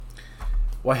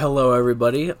Why, hello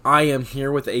everybody. I am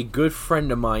here with a good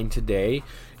friend of mine today.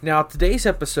 Now, today's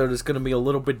episode is going to be a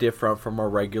little bit different from our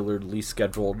regularly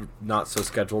scheduled, not so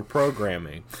scheduled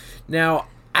programming. Now,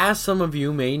 as some of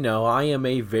you may know, I am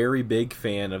a very big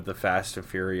fan of the Fast and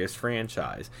Furious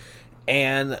franchise.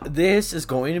 And this is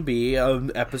going to be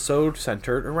an episode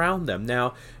centered around them.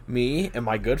 Now, me and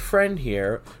my good friend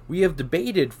here, we have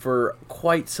debated for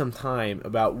quite some time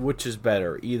about which is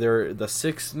better, either the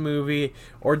 6th movie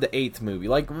or the 8th movie.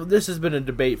 Like, this has been a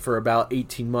debate for about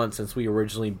 18 months since we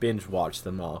originally binge-watched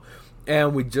them all.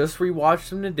 And we just rewatched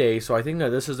them today, so I think that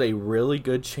this is a really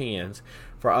good chance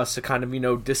for us to kind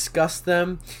of, discuss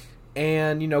them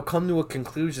and, come to a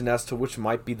conclusion as to which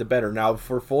might be the better. Now,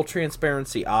 for full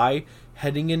transparency,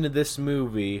 heading into this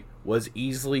movie, was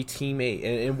easily Team 8.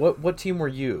 And what team were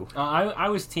you? I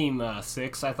was Team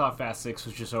 6. I thought Fast 6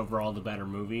 was just overall the better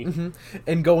movie. Mm-hmm.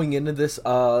 And going into this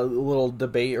little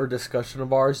debate or discussion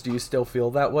of ours, do you still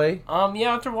feel that way?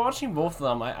 Yeah, after watching both of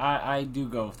them, I do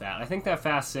go with that. I think that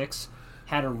Fast 6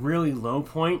 had a really low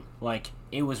point. Like,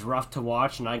 it was rough to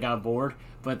watch and I got bored.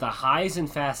 But the highs in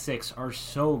Fast 6 are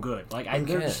so good. Like,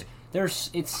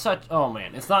 it's such... Oh,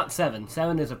 man. It's not 7.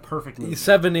 7 is a perfect movie.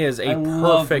 7 is a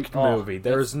perfect movie.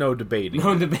 There is no debating.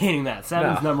 No debating that.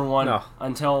 7's number 1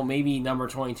 until maybe number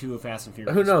 22 of Fast and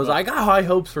Furious. Who knows? I got high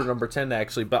hopes for number 10,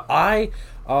 actually. But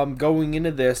going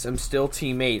into this, I'm still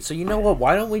Team 8. So you know what?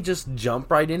 Why don't we just jump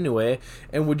right into it?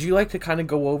 And would you like to kind of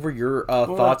go over your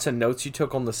thoughts and notes you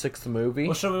took on the 6th movie?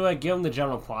 Well, should we give them the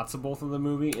general plots of both of the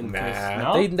movie?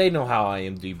 No? They know how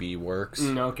IMDb works.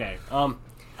 Okay.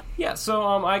 Yeah,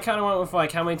 so I kind of went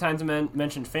with how many times I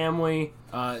mentioned family,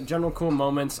 general cool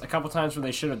moments, a couple times where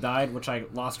they should have died, which I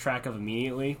lost track of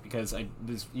immediately because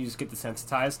you just get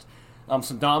desensitized.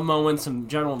 Some Dom moments, some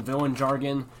general villain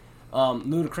jargon,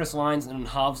 ludicrous lines and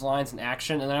Hobbs lines in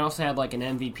action, and I also had like an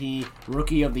MVP,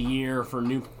 Rookie of the Year for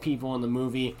new people in the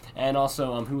movie, and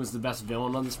also who was the best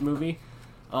villain of this movie.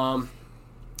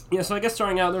 Yeah, so I guess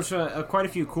starting out, there's quite a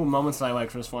few cool moments that I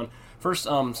liked for this one. First,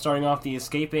 starting off the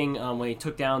escaping when he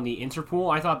took down the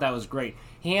Interpol, I thought that was great.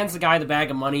 He hands the guy the bag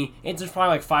of money. There's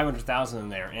probably like $500,000 in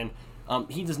there, and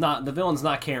the villain does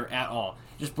not care at all.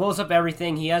 Just blows up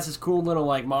everything. He has his cool little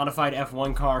like modified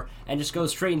F1 car, and just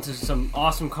goes straight into some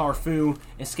awesome car foo,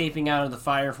 escaping out of the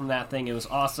fire from that thing. It was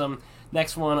awesome.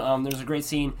 Next one, there's a great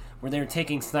scene where they're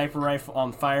taking sniper rifle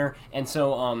on fire, and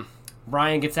so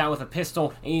Brian gets out with a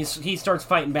pistol, and he starts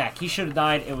fighting back. He should have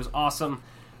died. It was awesome.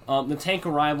 The tank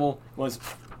arrival was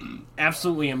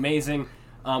absolutely amazing.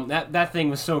 That thing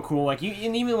was so cool. Like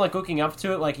and even like looking up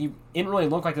to it, like you didn't really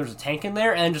look like there was a tank in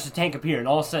there, and then just a tank appeared. And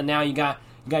all of a sudden now you got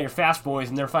your fast boys,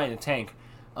 and they're fighting a tank.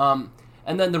 And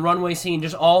then the runway scene,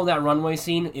 just all of that runway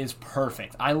scene is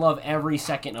perfect. I love every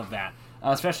second of that,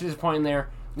 especially this point in there.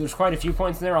 There's quite a few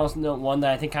points in there. Also, note one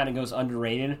that I think kind of goes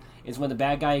underrated is when the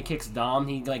bad guy kicks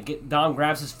Dom. Dom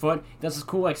grabs his foot, does this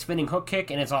cool like spinning hook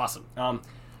kick, and it's awesome.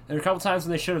 There are a couple times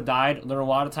when they should have died. There are a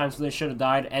lot of times when they should have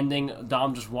died. Ending,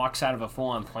 Dom just walks out of a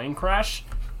full-on plane crash.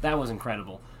 That was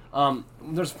incredible.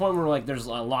 There's a point where there's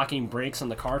locking brakes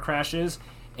and the car crashes,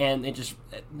 and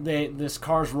this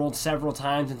car's rolled several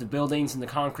times into buildings and the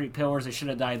concrete pillars. They should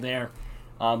have died there.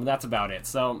 That's about it.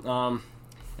 So,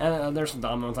 and there's some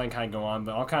Dom moments I can kind of go on,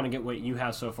 but I'll kind of get what you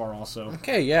have so far also.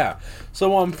 Okay, yeah.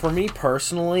 So, for me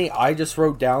personally, I just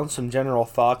wrote down some general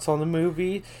thoughts on the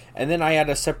movie, and then I had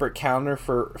a separate counter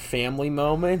for family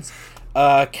moments,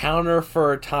 counter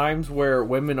for times where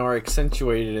women are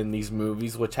accentuated in these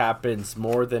movies, which happens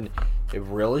more than it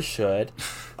really should.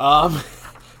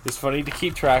 It's funny to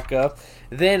keep track of.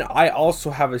 Then I also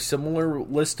have a similar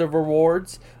list of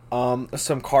awards.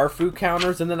 Some car food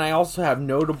counters, and then I also have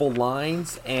notable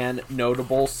lines and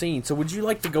notable scenes. So would you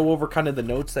like to go over kind of the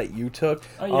notes that you took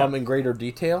in greater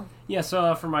detail? Yeah,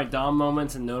 so for my Dom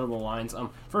moments and notable lines,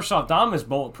 first off, Dom is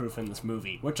bulletproof in this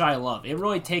movie, which I love. It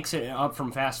really takes it up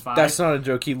from Fast 5. That's not a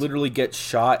joke. He literally gets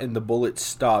shot and the bullet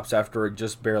stops after it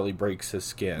just barely breaks his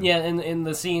skin. Yeah, in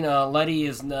the scene, Letty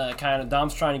is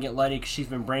Dom's trying to get Letty because she's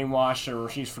been brainwashed or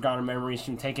she's forgotten her memories. She's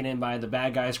been taken in by the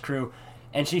bad guy's crew.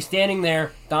 And she's standing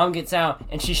there, Dom gets out,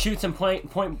 and she shoots him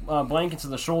point blank into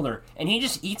the shoulder, and he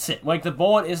just eats it. Like, the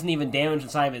bullet isn't even damaged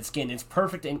inside of its skin. It's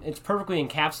perfect, and it's perfectly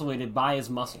encapsulated by his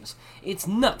muscles. It's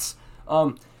nuts.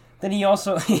 Then he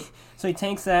also, so he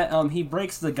takes that, he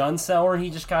breaks the gun seller,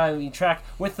 he just kind of track,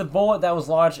 with the bullet that was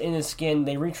lodged in his skin,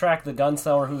 they retract the gun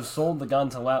seller who sold the gun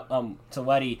to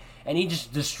Letty, and he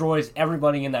just destroys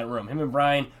everybody in that room. Him and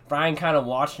Brian kind of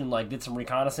watched and did some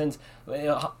reconnaissance.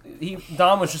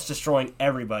 Dom was just destroying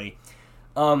everybody.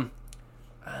 Let's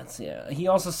see. He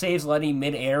also saves Letty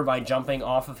mid-air by jumping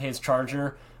off of his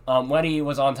charger. Letty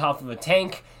was on top of a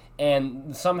tank,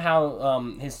 and somehow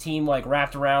his team like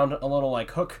wrapped around a little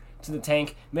like hook to the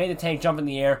tank, made the tank jump in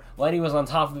the air. Letty was on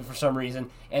top of it for some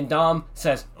reason, and Dom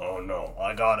says, "Oh no,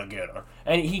 I gotta get her."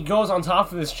 And he goes on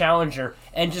top of this Challenger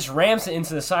and just rams it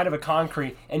into the side of a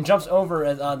concrete and jumps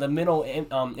over the middle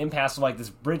impasse of like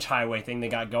this bridge highway thing they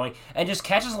got going, and just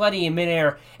catches Letty in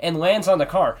midair and lands on the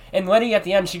car. And Letty at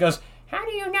the end, she goes, "How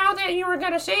do you know that you were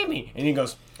gonna save me?" And he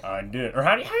goes, "I did." Or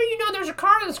how do you know there's a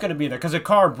car that's going to be there? Because a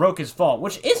car broke his fall,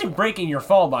 which isn't breaking your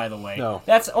fall, by the way. No.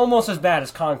 That's almost as bad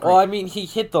as concrete. Well, I mean, he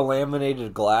hit the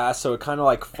laminated glass, so it kind of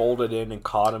like folded in and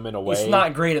caught him in a way. It's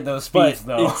not great at those speeds,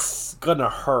 but though. It's gonna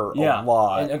hurt a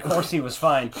lot. And of course he was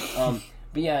fine.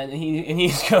 But yeah, and he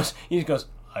just goes,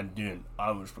 "I didn't.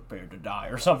 I was prepared to die,"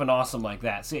 or something awesome like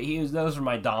that. See, those are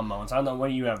my Dom moments. I don't know, what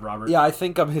do you have, Robert? Yeah, I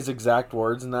think his exact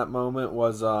words in that moment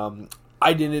was,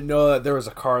 "I didn't know that there was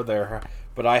a car there,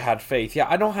 but I had faith." Yeah,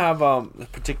 I don't have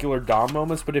particular Dom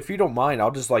moments, but if you don't mind,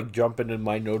 I'll just like jump into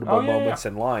my notable moments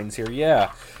and lines here.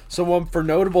 Yeah. So for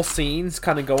notable scenes,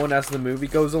 kind of going as the movie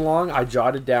goes along, I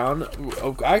jotted down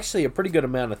actually a pretty good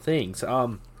amount of things.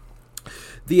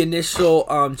 The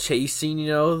initial chase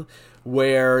scene,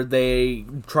 where they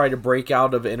try to break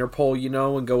out of Interpol,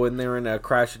 and go in there and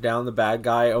crash down the bad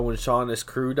guy Owen Shaw and his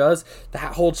crew does.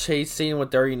 That whole chase scene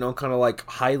with their, kind of like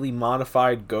highly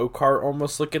modified go-kart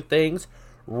almost looking things,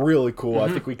 really cool. Mm-hmm.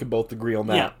 I think we can both agree on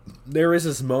that. Yeah. There is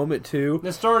this moment, too.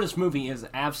 The start of this movie is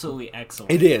absolutely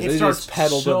excellent. It is. It starts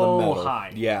pedal so to the metal.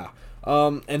 High. Yeah.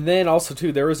 And then also,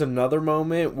 too, there is another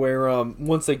moment where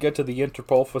once they get to the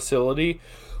Interpol facility,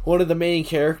 one of the main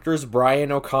characters,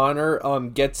 Brian O'Connor,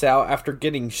 gets out after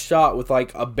getting shot with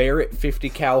like a Barrett 50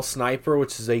 cal sniper,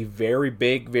 which is a very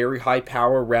big, very high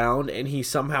power round, and he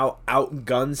somehow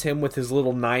outguns him with his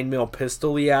little 9mm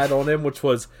pistol he had on him, which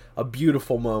was a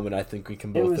beautiful moment. I think we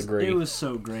can both agree. It was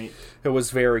so great. It was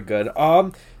very good.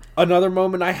 Another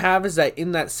moment I have is that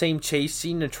in that same chase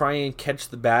scene to try and catch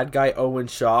the bad guy, Owen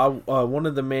Shaw, one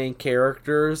of the main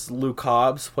characters, Luke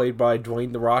Hobbs, played by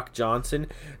Dwayne "The Rock" Johnson,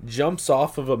 jumps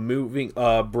off of a moving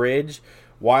bridge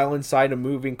while inside a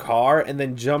moving car and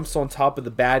then jumps on top of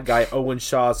the bad guy, Owen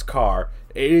Shaw's car.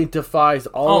 It defies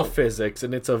all physics,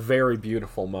 and it's a very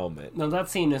beautiful moment. No, that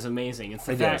scene is amazing. It's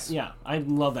the fact, yeah, I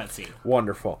love that scene.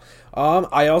 Wonderful.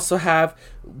 I also have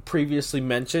previously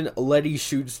mentioned Letty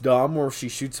shoots Dom, where she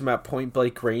shoots him at point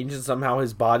blank range, and somehow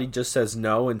his body just says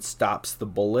no and stops the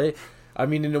bullet. I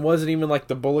mean, and it wasn't even like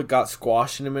the bullet got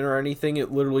squashing him in or anything.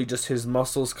 It literally just his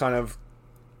muscles kind of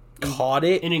caught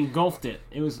it and engulfed it.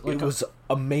 It was like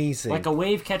amazing, like a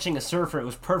wave catching a surfer. It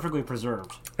was perfectly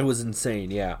preserved. It was insane.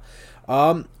 Yeah.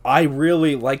 I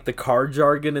really like the car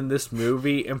jargon in this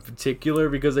movie in particular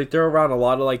because they throw around a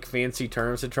lot of like fancy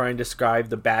terms to try and describe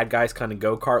the bad guys kind of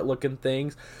go-kart looking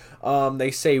things.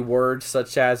 They say words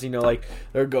such as, like,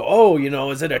 they go,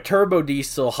 is it a turbo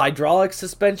diesel, hydraulic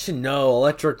suspension? No,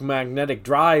 electric magnetic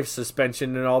drive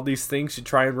suspension, and all these things to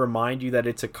try and remind you that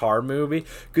it's a car movie.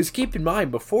 Because keep in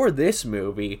mind, before this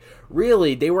movie,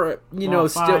 really, they were,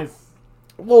 still...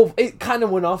 Well, it kind of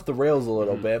went off the rails a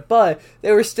little bit, but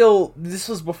they were still, this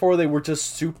was before they were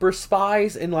just super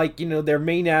spies, and like, their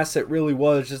main asset really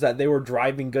was just that they were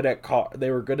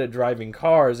they were good at driving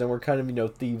cars, and were kind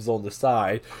of, thieves on the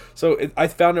side. So I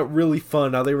found it really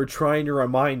fun how they were trying to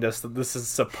remind us that this is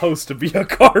supposed to be a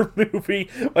car movie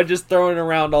by just throwing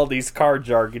around all these car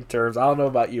jargon terms. I don't know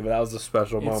about you, but that was a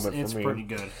special moment for me. It's pretty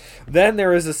good. Then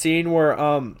there is a scene where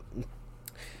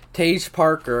Tage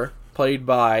Parker, played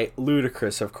by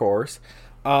Ludacris, of course,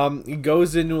 he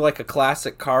goes into like a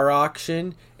classic car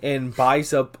auction and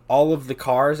buys up all of the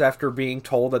cars after being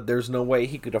told that there's no way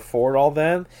he could afford all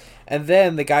them. And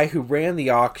then the guy who ran the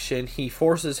auction, he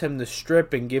forces him to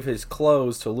strip and give his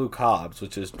clothes to Luke Hobbs,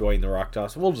 which is Dwayne "The Rock"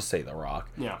 Johnson. We'll just say The Rock.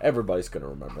 Yeah. Everybody's going to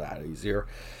remember that easier.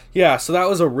 Yeah, so that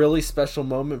was a really special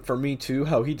moment for me, too,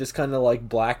 how he just kind of, like,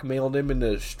 blackmailed him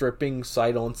into stripping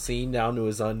sight-on scene down to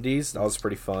his undies. That was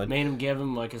pretty fun. Made him give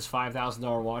him, like, his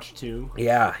 $5,000 watch, too.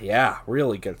 Yeah,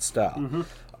 really good stuff. Mm-hmm.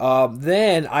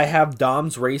 Then I have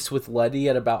Dom's race with Letty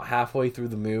at about halfway through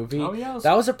the movie. Oh, yeah.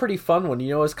 That was a pretty fun one.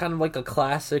 It was kind of like a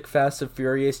classic Fast and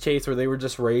Furious chase where they were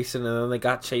just racing and then they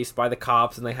got chased by the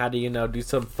cops and they had to, do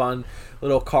some fun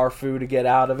little car foo to get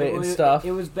out of it and stuff.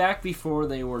 It was back before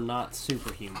they were not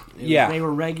superhuman. They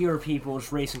were regular people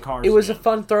just racing cars. It was a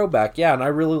fun throwback, yeah, and I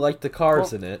really liked the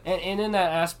cars in it. And in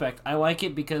that aspect, I like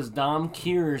it because Dom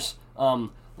cures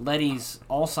Letty's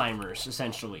Alzheimer's,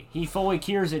 essentially. He fully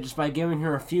cures it just by giving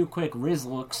her a few quick Riz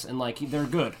looks, and, like, they're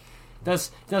good.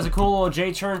 Does a cool little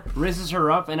J-turn, rizzes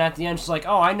her up, and at the end she's like,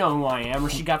 oh, I know who I am, or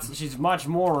she's much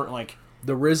more, like...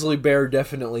 The Rizzly Bear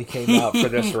definitely came out for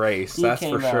this race, that's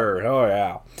for sure. Oh,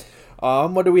 yeah.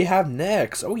 What do we have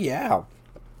next? Oh yeah,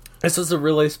 this is a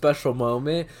really special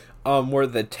moment. Where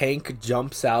the tank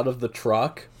jumps out of the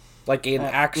truck. Like an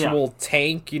actual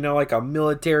tank, like a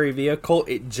military vehicle,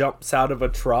 it jumps out of a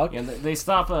truck. Yeah, they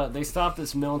stop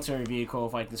this military vehicle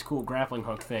with like this cool grappling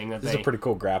hook thing. This is a pretty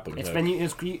cool grappling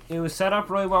hook. It was set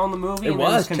up really well in the movie. It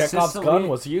was. Chekhov's gun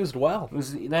was used well.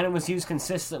 It was used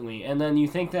consistently, and then you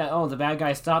think that the bad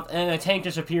guy stopped, and the tank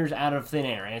just appears out of thin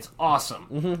air, and it's awesome.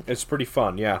 Mm-hmm. It's pretty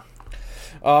fun, yeah.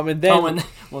 And then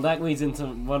that leads into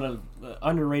one of the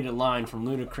underrated line from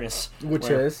Ludacris, which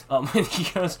is he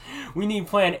goes, "We need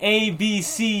plan A, B,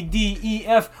 C, D, E,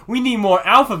 F. We need more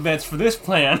alphabets for this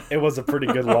plan." It was a pretty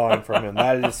good line from him.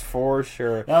 That is for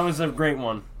sure. That was a great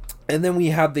one. And then we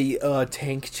have the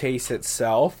tank chase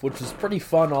itself, which was pretty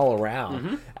fun all around.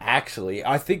 Mm-hmm. Actually,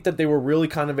 I think that they were really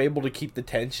kind of able to keep the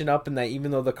tension up, and that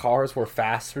even though the cars were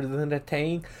faster than the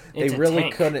tank, they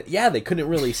couldn't. Yeah, they couldn't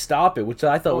really stop it, which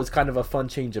I thought was kind of a fun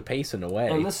change of pace in a way.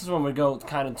 And this is when we go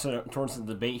kind of towards the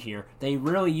debate here. They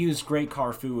really use great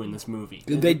car fu in this movie.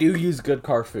 They do use good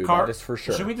car fu, that is for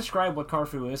sure. Should we describe what car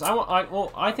fu is?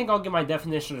 I think I'll give my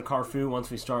definition of car fu once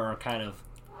we start our kind of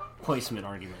placement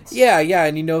arguments. Yeah,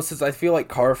 and since I feel like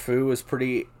Carfu is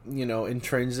pretty,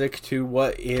 intrinsic to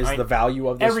what is the value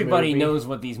of this Everybody movie. knows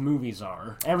what these movies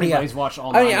are. Everybody's watched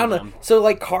all nine of them. So,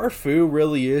 Carfu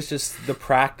really is just the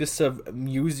practice of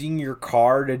using your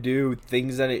car to do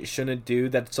things that it shouldn't do.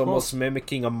 That's almost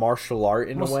mimicking a martial art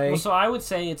in a way. So I would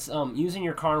say it's using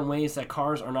your car in ways that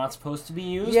cars are not supposed to be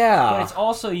used. Yeah. But it's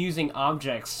also using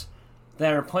objects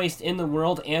that are placed in the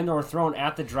world and or thrown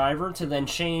at the driver to then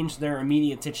change their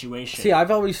immediate situation. See,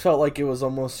 I've always felt like it was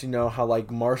almost, how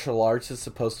martial arts is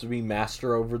supposed to be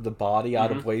master over the body out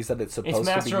of ways that it's supposed to be used.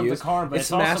 It's master of the car, but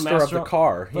it's also master of the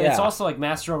car. But it's also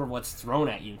master over what's thrown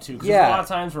at you too. Because a lot of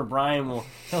times where Brian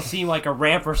he'll see like a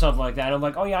ramp or something like that, and I'm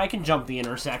like, oh yeah, I can jump the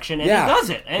intersection, and he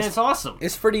does it, and it's awesome.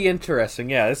 It's pretty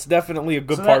interesting. Yeah, it's definitely a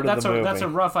good part of the movie. That's a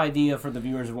rough idea for the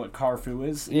viewers of what car fu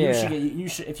is. Yeah. You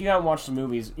should if you haven't watched the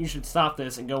movies, you should stop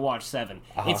this and go watch 7.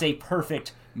 It's a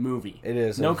perfect movie. It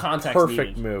is no context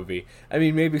perfect needed. Movie. I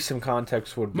mean, maybe some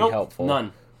context would be helpful.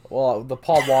 None. Well, the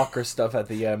Paul Walker stuff at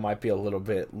the end might be a little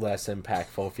bit less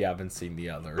impactful if you haven't seen the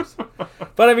others.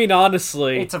 But I mean,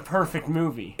 honestly, it's a perfect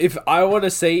movie. If I want to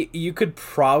say, you could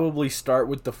probably start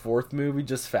with the 4th movie,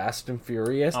 just Fast and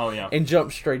Furious, and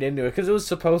jump straight into it, because it was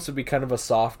supposed to be kind of a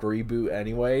soft reboot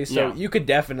anyway, so you could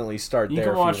definitely start there if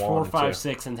you wanted to. You can watch 4, 5,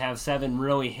 6 and have 7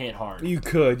 really hit hard. You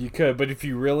could, but if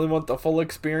you really want the full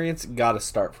experience, you gotta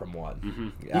start from 1.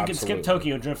 Mm-hmm. You can skip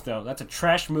Tokyo Drift, though. That's a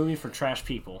trash movie for trash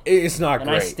people. It's not great.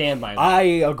 And I stand by that. I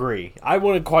agree. I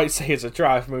wouldn't quite say it's a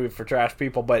trash movie for trash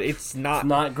people, but it's not... It's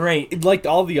not great. Like,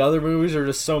 all the other movies are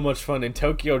just so much fun. In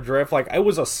Tokyo Drift, it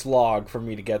was a slog for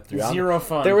me to get through. Zero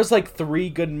fun. There was, 3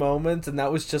 good moments, and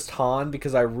that was just Han,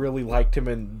 because I really liked him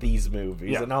in these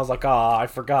movies. Yeah. And I was like, I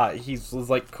forgot. He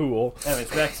was, cool.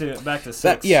 Anyways, back to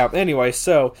 6. Anyway,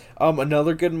 so,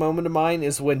 another good moment of mine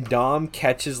is when Dom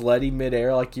catches Letty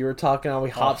midair, like you were talking about.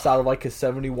 He hops out of, his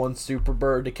 71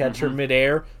 Superbird to catch her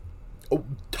midair.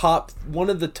 Top 3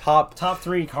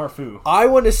 Carfu. I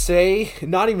want to say,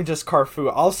 not even just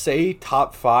Carfu, I'll say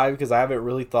top 5 because I haven't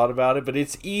really thought about it, but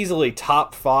it's easily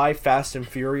top 5 Fast and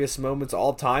Furious moments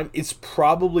all time. It's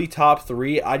probably top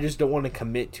 3. I just don't want to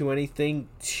commit to anything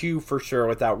for sure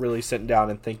without really sitting down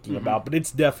and thinking about, but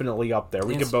it's definitely up there.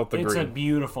 We can both agree. It's a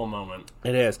beautiful moment.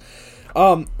 It is.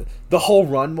 The whole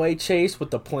runway chase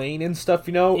with the plane and stuff,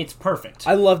 it's perfect.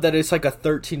 I love that it's like a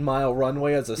 13-mile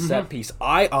runway as a set piece.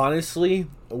 I honestly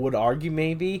would argue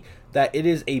maybe that it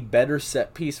is a better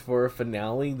set piece for a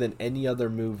finale than any other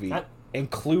movie,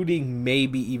 including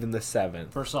maybe even the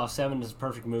 7th. First off, 7 is a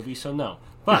perfect movie, so no.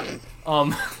 But,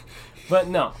 but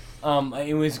no.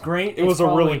 It was great. It was a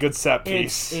really good set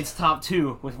piece. It's top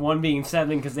 2, with 1 being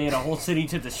 7 because they had a whole city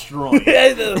to destroy.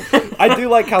 I do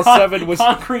like how 7 was...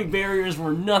 Concrete barriers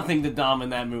were nothing to Dom in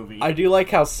that movie. I do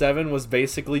like how 7 was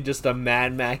basically just a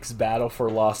Mad Max battle for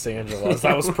Los Angeles.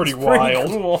 That was pretty wild.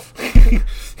 Pretty cool.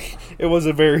 It was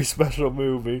a very special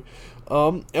movie.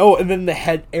 And then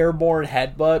the airborne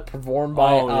headbutt performed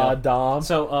by Dom.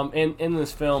 So, in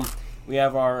this film... We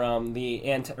have our the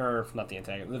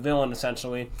villain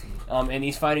essentially, and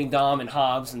he's fighting Dom and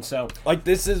Hobbs, and so but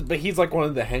he's one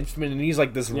of the henchmen, and he's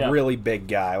this really big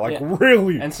guy,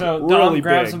 really, and so Dom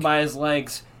grabs him by his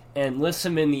legs and lifts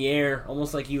him in the air,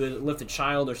 almost like you would lift a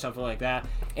child or something like that.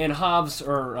 And Hobbs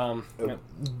The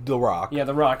Rock,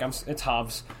 The Rock, it's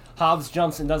Hobbs. Hobbs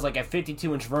jumps and does a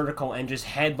 52-inch vertical and just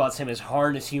headbutts him as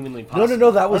hard as humanly possible. No,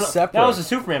 that was separate. That was a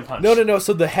Superman punch. No.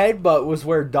 So the headbutt was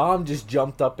where Dom just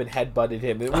jumped up and headbutted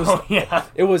him. It was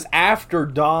It was after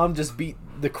Dom just beat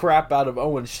the crap out of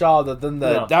Owen Shaw.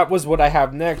 That was what I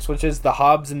have next, which is the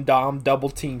Hobbs and Dom double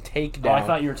team takedown. Oh, I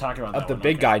thought you were talking about of the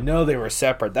big guy. No, they were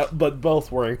separate. But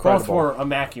both were incredible. Both were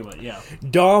immaculate. Yeah.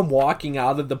 Dom walking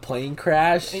out of the plane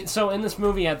crash. So in this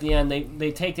movie, at the end,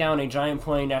 they take down a giant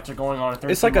plane after going on a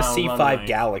 13-mile It's like a C5 runway.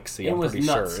 Galaxy. It I'm was pretty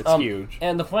nuts. sure it's huge.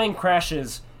 And the plane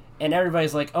crashes. And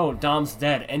everybody's like, "Oh, Dom's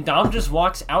dead," and Dom just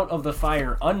walks out of the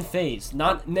fire unfazed,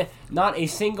 not a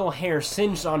single hair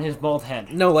singed on his bald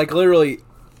head. No, like literally,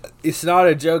 it's not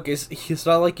a joke. It's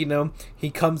not like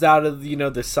he comes out of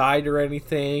the side or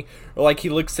anything, or like he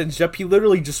looks singed up. He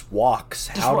literally just walks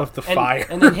out of the fire,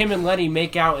 and then him and Letty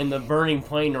make out in the burning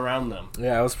plane around them.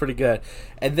 Yeah, it was pretty good.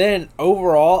 And then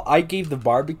overall, I gave the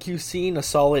barbecue scene a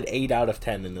solid 8 out of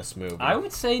 10 in this movie. I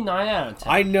would say 9 out of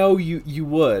 10. I know you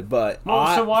would, but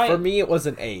for me it was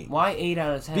an 8. Why 8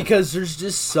 out of 10? Because there's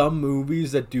just some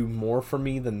movies that do more for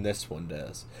me than this one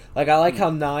does. Like, I like how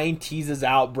 9 teases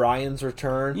out Brian's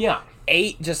return. Yeah.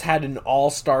 8 just had an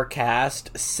all-star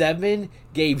cast. 7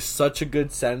 gave such a good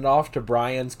send-off to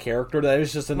Brian's character that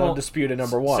it's just an undisputed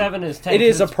number 1. 7 is 10. It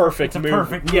is a perfect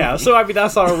movie. Yeah, so I mean,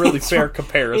 that's not a really fair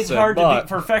comparison. It's hard to beat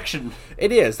perfection.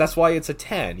 It is. That's why it's a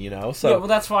 10, So yeah, well,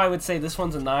 that's why I would say this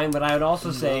one's a 9, but I would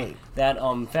also say that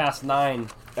Fast 9...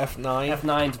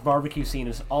 F9's barbecue scene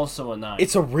is also a 9.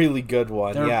 It's a really good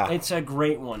one, It's a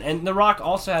great one. And The Rock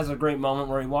also has a great moment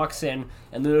where he walks in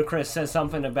and Ludacris says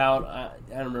something about, I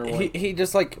don't remember what. He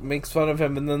just, makes fun of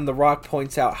him, and then The Rock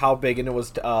points out how big, and it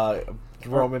was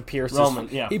Roman Pierce.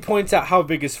 He points out how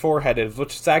big his forehead is,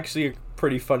 which is actually a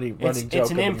pretty funny running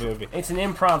joke in the movie. It's an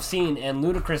improv scene, and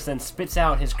Ludacris then spits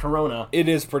out his Corona. It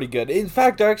is pretty good. In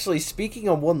fact, actually, speaking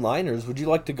of one-liners, would you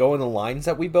like to go in the lines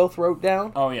that we both wrote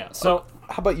down? Oh, yeah. So...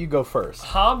 how about you go first?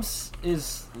 Hobbs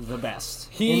is the best.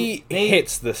 He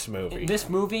hits this movie. In this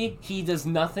movie, he does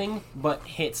nothing but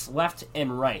hits left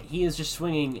and right. He is just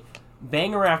swinging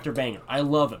banger after banger. I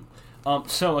love him.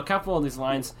 So a couple of these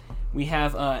lines, we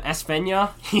have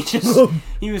España.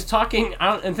 He was talking.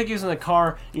 I think he was in the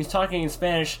car. He was talking in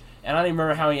Spanish, and I don't even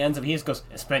remember how he ends up. He just goes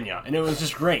España, and it was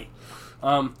just great.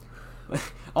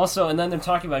 Also, and then they're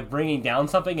talking about bringing down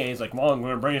something, and he's like, "Well, I'm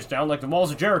going to bring us down like the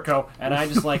walls of Jericho," and I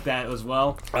just like that as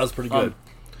well. That was pretty good.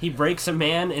 He breaks a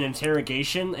man in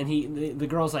interrogation, and the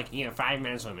girl's like, 5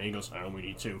 minutes with him, and he goes, "I only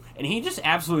need 2." And he just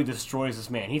absolutely destroys this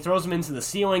man. He throws him into the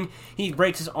ceiling, he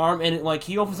breaks his arm, and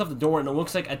he opens up the door, and it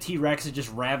looks like a T-Rex has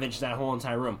just ravaged that whole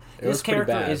entire room. This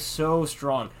character is so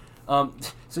strong.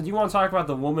 So do you want to talk about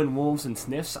the woman, wolves, and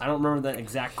sniffs? I don't remember that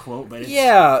exact quote, but it's...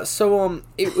 Yeah, so,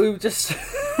 it just...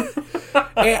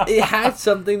 it had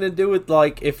something to do with,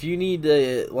 if you need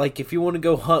to, if you want to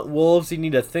go hunt wolves, you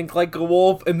need to think like a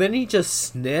wolf, and then he just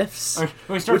sniffs,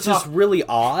 which is really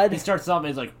odd. He starts off and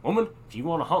he's like, "Woman, if you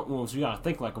want to hunt wolves, you gotta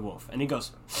think like a wolf." And he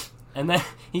goes... and then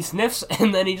he sniffs,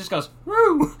 and then he just goes,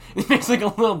 "Woo!" He makes a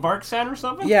little bark sound or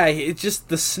something. Yeah, it's just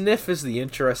the sniff is the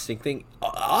interesting thing.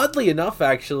 Oddly enough,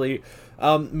 actually,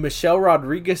 Michelle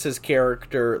Rodriguez's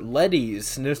character, Letty,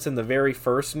 sniffs in the very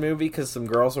first movie because some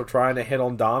girls were trying to hit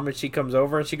on Dom, and she comes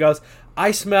over and she goes,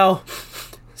 "I smell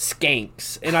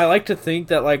skanks." And I like to think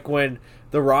that, when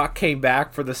The Rock came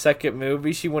back for the second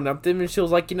movie, she went up to him and she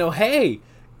was like, "Hey,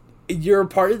 you're a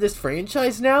part of this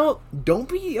franchise now. Don't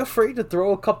be afraid to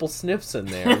throw a couple sniffs in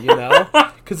there,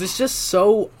 because it's just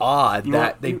so odd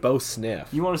that they both sniff."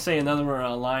 You want to say another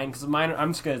line? Because mine,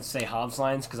 I'm just gonna say Hobbs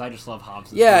lines because I just love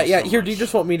Hobbs. Yeah. So here, do you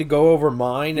just want me to go over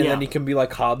mine, and then you can be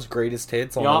like Hobbs' greatest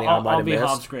hits? I'll be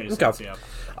Hobbs' greatest hits.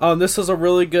 Yeah. This is a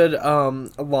really good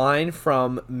line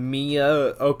from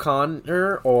Mia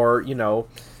O'Connor, or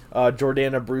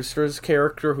Jordana Brewster's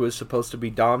character, who is supposed to be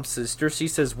Dom's sister. She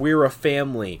says, "We're a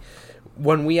family.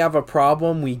 When we have a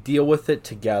problem, we deal with it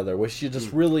together," which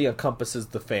just really encompasses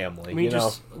the family.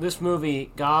 This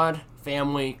movie, God,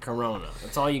 family, Corona.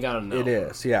 That's all you gotta know. It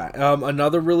is, yeah.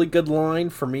 Another really good line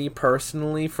for me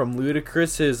personally from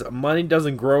Ludacris is, "Money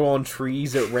doesn't grow on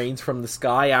trees, it rains from the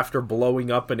sky," after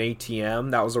blowing up an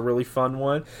ATM. That was a really fun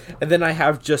one. And then I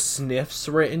have just sniffs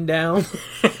written down.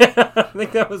 I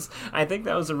think that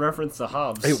was a reference to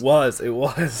Hobbs. It was.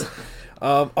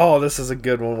 This is a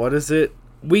good one. What is it?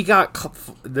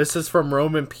 This is from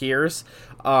Roman Pierce,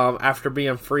 after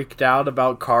being freaked out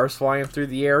about cars flying through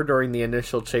the air during the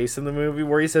initial chase in the movie,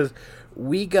 where he says,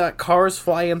 "We got cars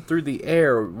flying through the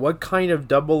air. What kind of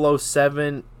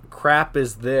 007 crap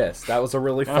is this?" That was a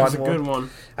really fun one. That was a good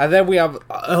one. And then we have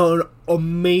an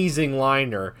amazing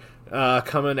liner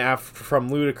coming from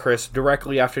Ludacris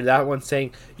directly after that one,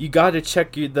 saying, "You got to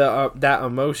check that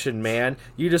emotion, man.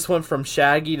 You just went from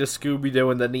Shaggy to Scooby-Doo,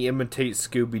 and then he imitates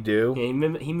Scooby-Doo."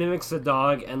 Yeah, he mimics the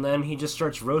dog, and then he just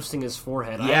starts roasting his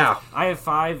forehead. Yeah, I have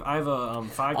five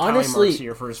tally marks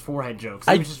here for his forehead jokes.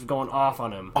 He was just going off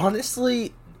on him.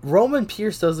 Honestly, Roman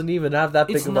Pierce doesn't even have that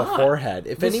big of a forehead.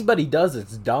 If anybody does,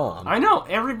 it's Dom. I know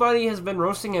everybody has been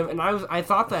roasting him, and I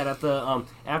thought that at the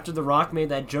after The Rock made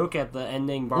that joke at the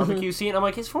ending barbecue scene. I'm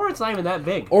like, his forehead's not even that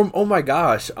big. Or oh my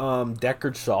gosh,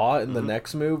 Deckard Shaw in the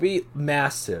next movie,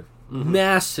 massive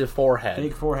forehead,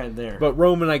 big forehead there. But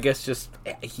Roman, I guess,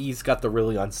 he's got the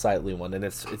really unsightly one, and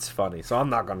it's funny. So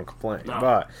I'm not going to complain. No.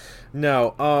 But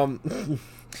no.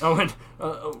 Oh, and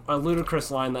a ludicrous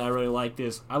line that I really liked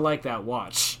is, "I like that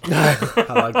watch." I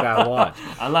like that watch.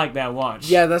 I like that watch.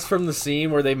 Yeah, that's from the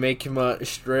scene where they make him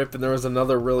strip, and there was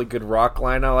another really good Rock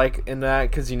line I like in that,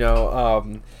 because,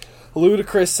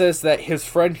 Ludacris says that his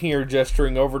friend here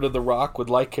gesturing over to The Rock would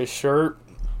like his shirt,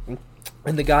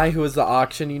 and the guy who was the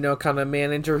auction, kind of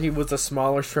manager, he was a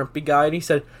smaller, shrimpy guy, and he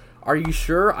said, "Are you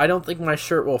sure? I don't think my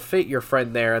shirt will fit your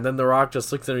friend there." And then The Rock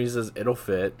just looks at him and he says, "It'll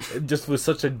fit." It just with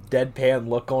such a deadpan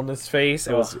look on his face.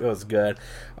 It was good.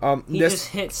 He just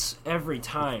hits every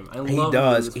time. I love him. He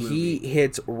does. He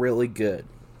hits really good.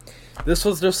 This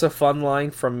was just a fun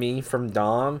line from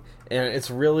Dom, and it's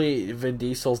really Vin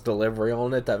Diesel's delivery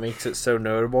on it that makes it so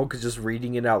notable, because just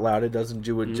reading it out loud, it doesn't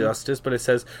do it justice, but it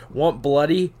says, "Want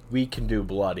bloody? We can do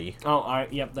bloody." Oh,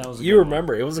 yep, that was a good one. You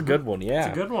remember, it was a good one, yeah.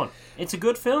 It's a good one. It's a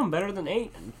good film, better than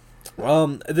 8.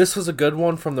 This was a good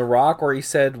one from The Rock, where he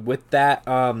said, "With that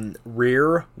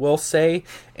rear, we'll say,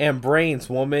 and brains,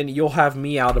 woman, you'll have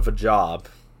me out of a job."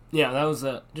 Yeah, that was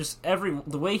the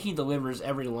way he delivers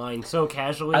every line so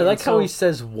casually. I like how he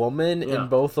says "woman" in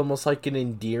both almost like an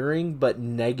endearing but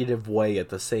negative way at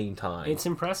the same time. It's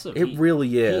impressive. It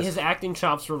really is. His acting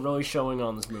chops were really showing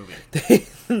on this movie.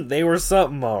 They were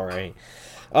something, all right.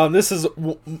 This is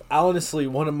honestly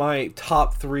one of my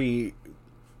top 3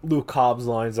 Luke Hobbs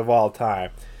lines of all time.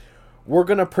 "We're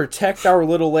gonna protect our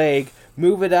little egg,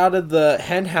 move it out of the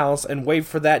hen house, and wait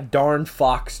for that darn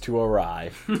fox to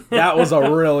arrive." That was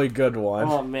a really good one.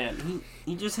 Oh, man.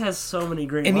 He just has so many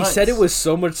great lines. And he said it with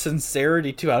so much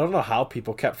sincerity, too. I don't know how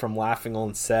people kept from laughing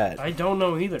on set. I don't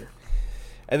know either.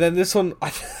 And then this one,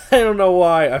 I don't know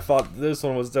why I thought this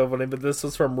one was so funny, but this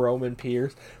was from Roman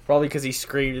Pierce. Probably because he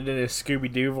screamed it in his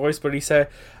Scooby-Doo voice, but he said,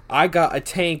 "I got a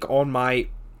tank on my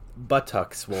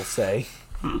buttocks, we'll say."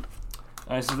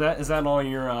 All right, so is that all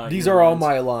your These your are lines? all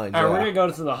my lines. All right, yeah. we're going to go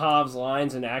to the Hobbs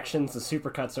lines and actions, the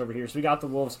supercuts over here. So we got the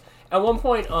Wolves. At one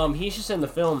point, he's just in the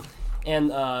film, and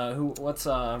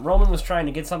Roman was trying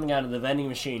to get something out of the vending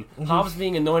machine. Hobbs,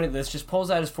 being annoyed at this, just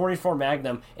pulls out his .44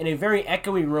 Magnum in a very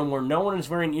echoey room where no one is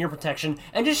wearing ear protection,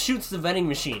 and just shoots the vending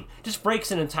machine. Just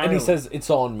breaks it entirely. And he says, "It's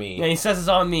on me." Yeah, he says it's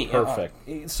on me. Perfect.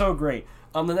 It's so great.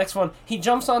 The next one, he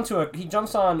jumps on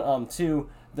to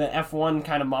the F1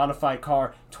 kind of modified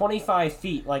car 25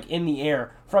 feet, in the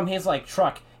air from his,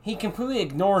 truck. He completely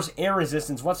ignores air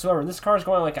resistance whatsoever. This car is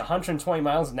going 120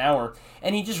 miles an hour,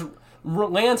 and he just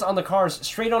lands on the cars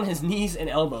straight on his knees and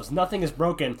elbows. Nothing is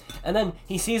broken. And then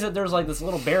he sees that there's this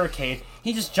little barricade.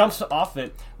 He just jumps off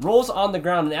it, rolls on the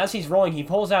ground, and as he's rolling, he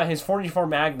pulls out his .44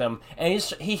 Magnum, and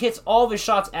he hits all of his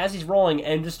shots as he's rolling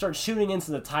and just starts shooting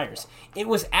into the tires. It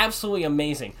was absolutely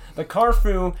amazing. The car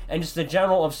foo and just the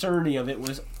general absurdity of it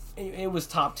was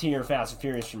top tier Fast and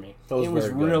Furious for me. It was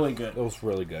really good. It was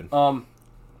really good.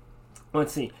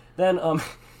 Let's see. Then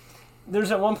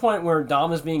there's at one point where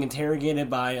Dom is being interrogated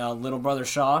by little brother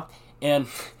Shaw, and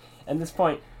at this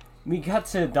point we cut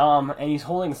to Dom, and he's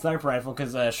holding a sniper rifle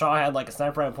because Shaw had a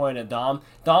sniper rifle pointed at Dom.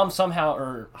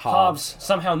 Hobbs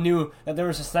somehow knew that there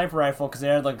was a sniper rifle because they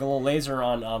had a little laser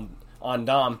on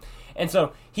Dom. And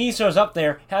so he shows up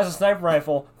there, has a sniper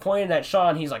rifle pointed at Shaw,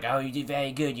 and he's like, "Oh, you did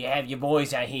very good. You have your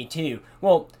boys out here too."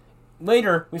 Well,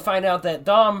 later we find out that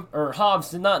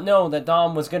Hobbs did not know that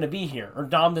Dom was going to be here, or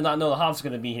Dom did not know that Hobbs was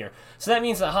going to be here. So that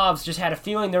means that Hobbs just had a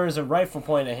feeling there was a rifle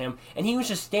pointed at him, and he was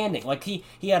just standing.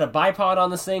 He had a bipod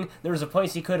on this thing. There was a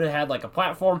place he could have had a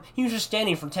platform. He was just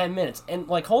standing for 10 minutes, and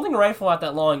holding a rifle out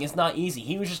that long is not easy.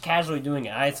 He was just casually doing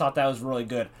it. I thought that was really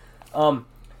good.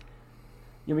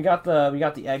 Yeah, we got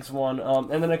the eggs one,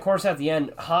 and then of course at the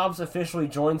end, Hobbs officially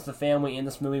joins the family in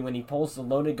this movie when he pulls the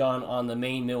loaded gun on the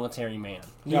main military man.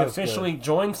 He officially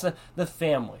joins the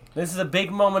family. This is a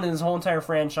big moment in this whole entire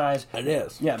franchise. It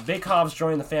is. Yeah, Big Hobbs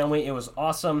joined the family. It was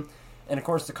awesome, and of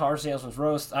course the car salesman's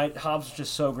roast. Hobbs was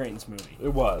just so great in this movie.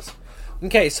 It was.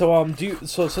 Okay, so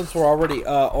since we're already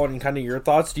on kind of your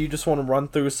thoughts, do you just want to run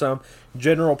through some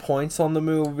general points on the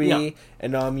movie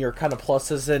and your kind of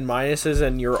pluses and minuses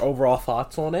and your overall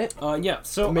thoughts on it? Yeah.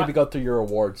 So and maybe go through your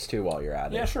awards too while you're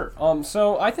at it. Yeah, sure.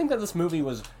 So I think that this movie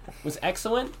was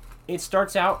excellent. It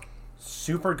starts out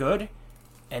super good,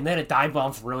 and then it dive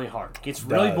bombs really hard. It's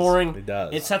really boring. It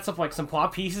does. It sets up like some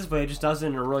plot pieces, but it just does it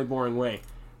in a really boring way.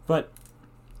 But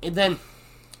then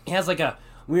it has like a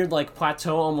weird like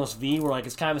plateau, almost V, where like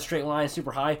it's kind of a straight line,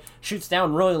 super high, shoots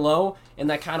down really low in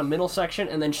that kind of middle section,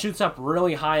 and then shoots up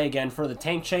really high again for the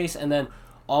tank chase, and then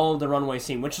all of the runway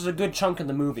scene, which is a good chunk of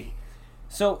the movie.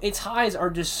 So its highs are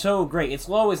just so great. Its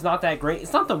low is not that great.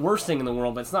 It's not the worst thing in the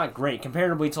world, but it's not great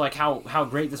comparatively to like how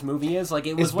great this movie is. Like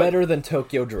it's better than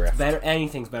Tokyo Drift.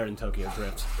 Anything's better than Tokyo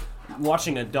Drift.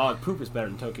 Watching a dog poop is better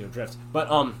than Tokyo Drift.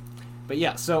 But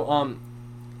yeah. So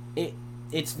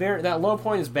it's very, that low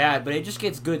point is bad, but it just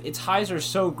gets good. Its highs are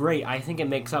so great. I think it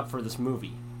makes up for this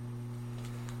movie.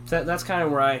 So that's kind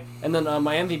of where and then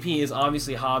my MVP is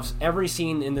obviously Hobbs. Every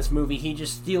scene in this movie, he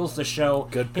just steals the show.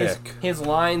 Good pick. His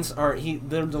lines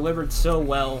they're delivered so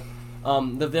well.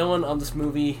 The villain of this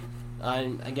movie,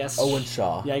 I guess Owen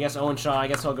Shaw. Yeah, I guess Owen Shaw. I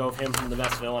guess I'll go with him from the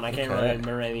best villain. I can't really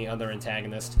remember any other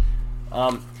antagonist.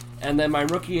 And then my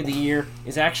rookie of the year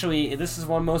is actually, this is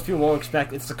one most people won't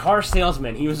expect. It's the car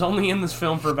salesman. He was only in this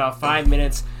film for about 5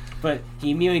 minutes, but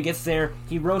he immediately gets there.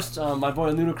 He roasts my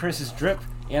boy Ludacris's Drip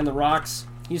and the Rocks.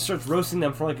 He starts roasting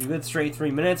them for like a good straight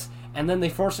 3 minutes, and then they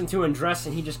force him to undress,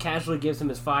 and he just casually gives him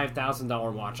his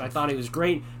 $5,000 watch. I thought he was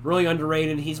great, really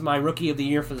underrated. He's my rookie of the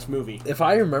year for this movie. If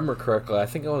I remember correctly, I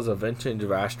think it was a vintage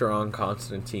of Astron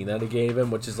Constantine that he gave him,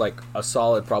 which is like a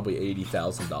solid probably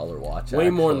 $80,000 watch. Way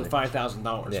more than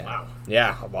 $5,000. Yeah. Wow.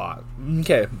 Yeah, a lot.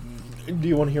 Okay. Do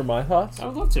you want to hear my thoughts? I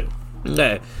would love to.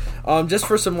 Okay. Just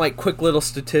for some like quick little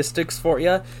statistics for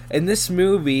you. In this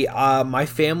movie, my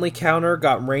family counter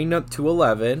got rained up to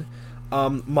 11.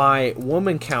 My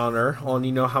woman counter on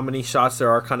how many shots there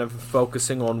are kind of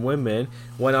focusing on women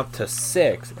went up to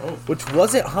 6, which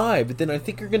wasn't high, but then I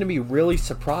think you're going to be really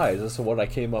surprised as to what I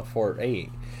came up for at 8.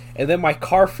 And then my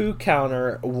car food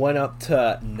counter went up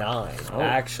to 9,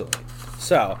 actually.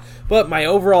 So, but my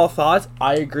overall thoughts,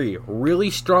 I agree.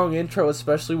 Really strong intro,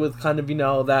 especially with kind of,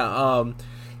 that,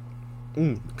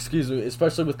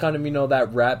 especially with kind of, that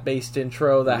rap-based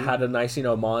intro that had a nice,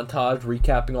 montage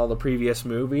recapping all the previous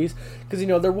movies. Because,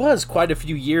 there was quite a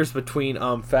few years between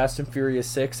Fast and Furious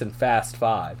 6 and Fast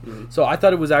 5. So I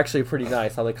thought it was actually pretty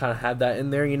nice how they kind of had that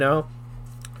in there,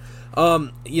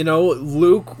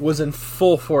 Luke was in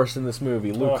full force in this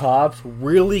movie. Luke Hobbs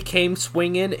really came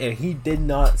swinging, and he did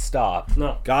not stop.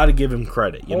 No. Gotta give him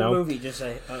credit, Whole movie, just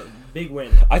a big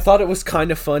win. I thought it was kind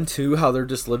of fun, too, how they're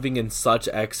just living in such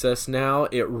excess now.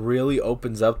 It really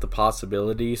opens up the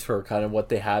possibilities for kind of what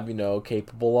they have,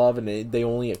 capable of, and they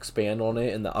only expand on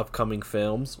it in the upcoming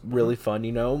films. Really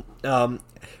fun,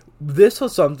 This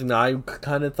was something that I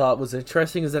kind of thought was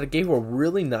interesting, is that it gave a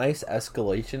really nice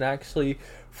escalation, actually,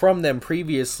 from them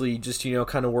previously, just,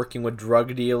 kind of working with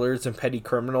drug dealers and petty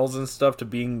criminals and stuff to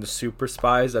being the super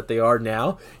spies that they are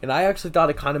now. And I actually thought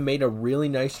it kind of made a really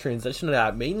nice transition to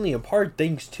that, mainly in part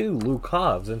thanks to Luke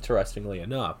Hobbs, interestingly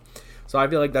enough. So I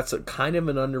feel like that's a kind of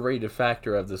an underrated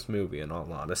factor of this movie, in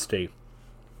all honesty.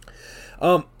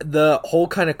 The whole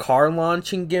kind of car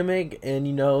launching gimmick and,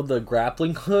 the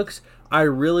grappling hooks, I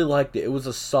really liked it. It was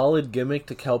a solid gimmick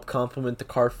to help complement the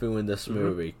Carfu in this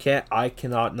movie. I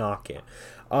cannot knock it.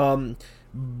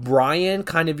 Brian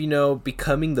kind of,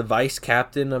 becoming the vice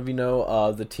captain of,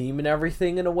 the team and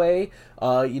everything in a way.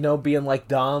 Being like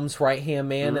Dom's right-hand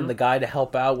man and the guy to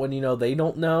help out when, they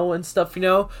don't know and stuff,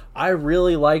 I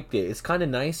really liked it. It's kind of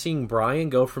nice seeing Brian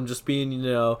go from just being,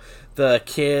 the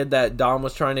kid that Dom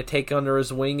was trying to take under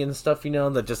his wing and stuff,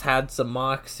 that just had some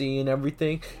moxie and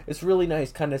everything. It's really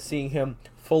nice kind of seeing him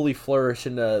fully flourish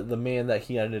into the man that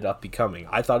he ended up becoming.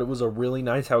 I thought it was a really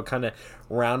nice how it kind of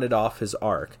rounded off his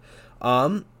arc.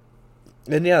 And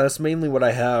yeah, that's mainly what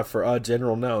I have for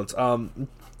general notes.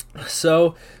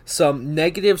 So some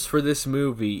negatives for this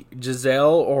movie: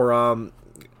 Giselle, or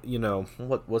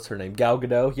what's her name? Gal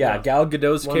Gadot. Yeah. Gal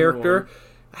Gadot's character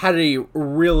had a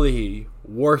really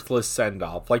worthless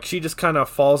send-off. Like, she just kind of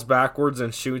falls backwards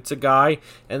and shoots a guy,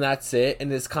 and that's it.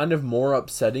 And it's kind of more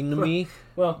upsetting to me.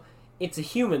 Well, it's a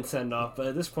human send-off, but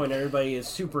at this point everybody is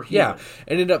superhuman. Yeah,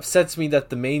 and it upsets me that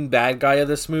the main bad guy of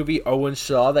this movie, Owen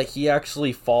Shaw, that he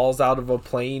actually falls out of a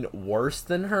plane worse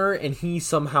than her, and he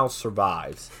somehow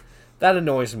survives. That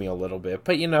annoys me a little bit,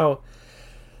 but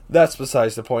that's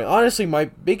besides the point. Honestly, my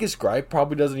biggest gripe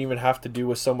probably doesn't even have to do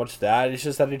with so much that. It's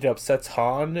just that it upsets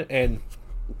Han, and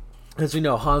as we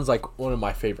know, Han's like one of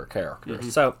my favorite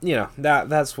characters. So,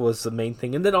 that was the main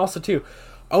thing. And then also, too,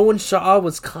 Owen Shaw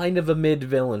was kind of a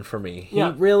mid-villain for me. He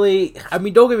really... I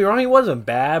mean, don't get me wrong, he wasn't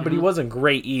bad, but he wasn't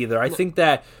great either. I think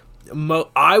that...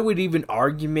 I would even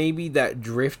argue maybe that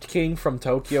Drift King from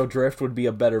Tokyo Drift would be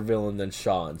a better villain than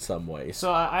Shaw in some ways.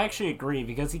 So I actually agree,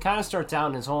 because he kind of starts out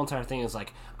and his whole entire thing is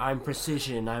like, I'm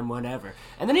precision, I'm whatever.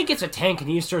 And then he gets a tank and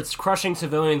he starts crushing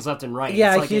civilians left and right.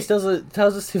 Yeah, like he tells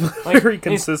us to be very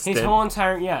consistent. His whole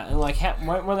entire, and like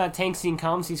when that tank scene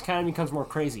comes, he kind of becomes more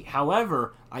crazy.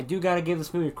 However, I do got to give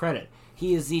this movie credit.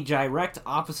 He is the direct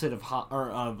opposite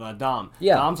of Dom.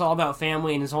 Yeah. Dom's all about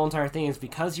family, and his whole entire thing is,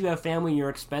 because you have family, you're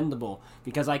expendable,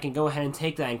 because I can go ahead and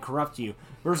take that and corrupt you.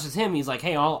 Versus him, he's like,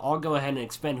 hey, I'll go ahead and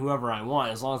expend whoever I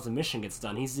want as long as the mission gets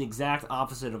done. He's the exact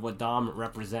opposite of what Dom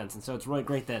represents, and so it's really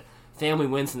great that family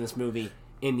wins in this movie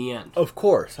in the end. Of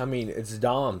course. I mean, it's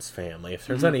Dom's family. If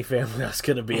there's any family that's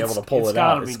going to be able to pull it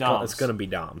out, it's going to be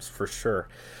Dom's, for sure.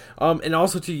 And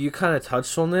also, too, you kind of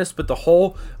touched on this, but the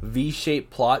whole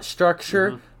V-shaped plot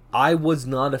structure, I was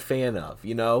not a fan of,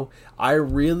 I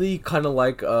really kind of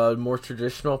like a more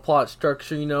traditional plot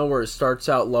structure, where it starts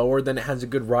out lower, then it has a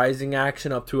good rising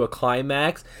action up to a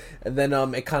climax, and then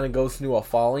it kind of goes into a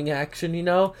falling action,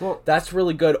 Well, that's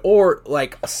really good. Or,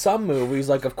 like, some movies,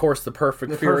 like, of course, The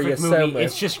Perfect Furious movie,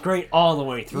 it's just great all the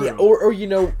way through. Yeah, or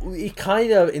it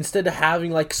kind of, instead of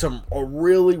having, like, a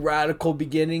really radical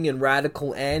beginning and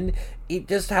radical end, it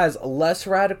just has less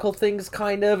radical things,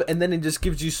 kind of, and then it just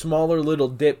gives you smaller little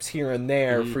dips here and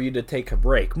there for you to take a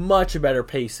break. Much better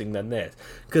pacing than this.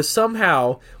 Because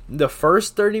somehow, the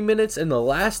first 30 minutes and the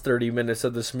last 30 minutes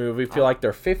of this movie feel like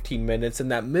they're 15 minutes, and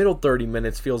that middle 30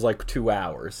 minutes feels like 2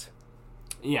 hours.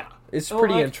 Yeah. It's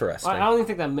pretty interesting. I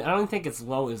don't think it's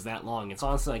low as that long. It's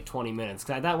honestly like 20 minutes.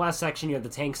 Cause that last section, you have the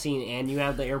tank scene and you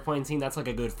have the airplane scene. That's like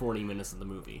a good 40 minutes of the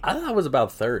movie. I thought it was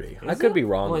about 30. I could be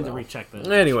wrong. I'm going to recheck that.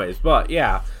 Anyways, but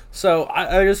yeah. So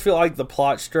I just feel like the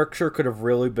plot structure could have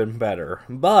really been better.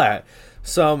 But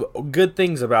some good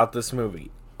things about this movie.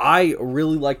 I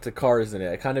really like the cars in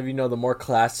it. Kind of, the more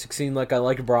classic scene. Like, I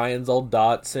like Brian's old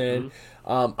Datsun.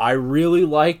 I really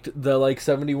liked the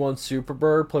 71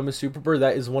 Superbird, Plymouth Superbird.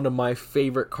 That is one of my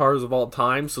favorite cars of all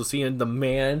time. So seeing the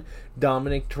man,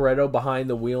 Dominic Toretto,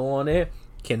 behind the wheel on it,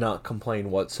 cannot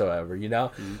complain whatsoever,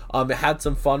 It had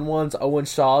some fun ones. Owen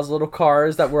Shaw's little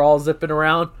cars that were all zipping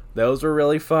around, those were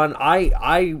really fun.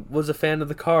 I was a fan of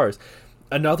the cars.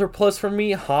 Another plus for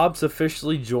me, Hobbs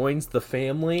officially joins the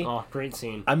family. Oh, great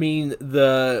scene. I mean,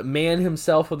 the man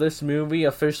himself of this movie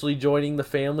officially joining the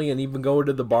family and even going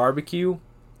to the barbecue,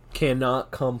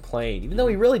 cannot complain. Even though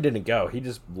he really didn't go, he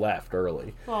just left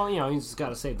early. Well, he's just got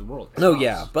to save the world. Oh,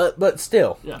 yeah, but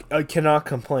still, I cannot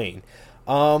complain.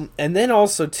 And then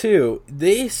also, too,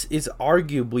 this is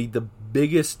arguably the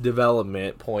biggest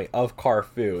development point of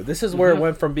Carfu. This is where it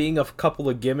went from being a couple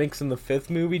of gimmicks in the fifth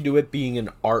movie to it being an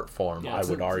art form, I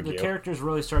would argue. The characters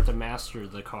really start to master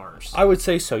the cars. I would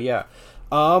say so, yeah.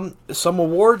 Some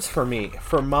awards for me.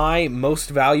 For my most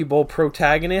valuable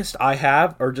protagonist,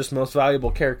 or just most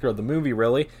valuable character of the movie,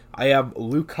 really, I have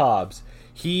Luke Hobbs.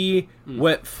 He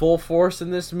went full force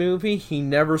in this movie. He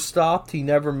never stopped. He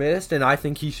never missed. And I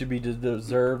think he should be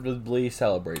deservedly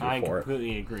celebrated for it. I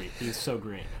completely agree. He's so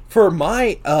great. For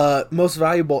my most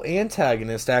valuable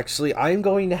antagonist, actually, I'm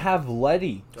going to have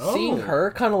Letty. Oh. Seeing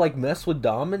her kind of mess with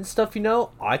Dom and stuff,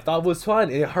 I thought was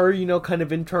fun. And her, kind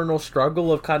of internal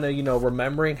struggle of kind of,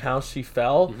 remembering how she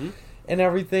felt and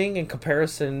everything in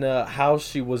comparison to how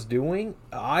she was doing,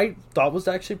 I thought was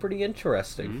actually pretty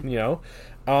interesting,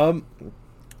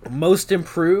 Most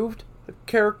improved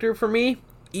character for me,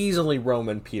 easily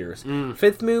Roman Pierce.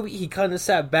 Fifth movie, he kind of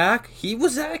sat back. He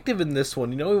was active in this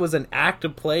one. He was an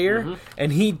active player,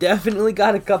 and he definitely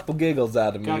got a couple giggles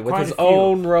out of me with his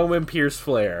own Roman Pierce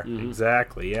flair.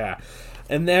 Exactly, yeah.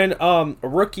 And then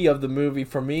rookie of the movie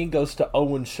for me goes to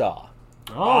Owen Shaw.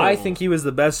 Oh. I think he was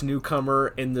the best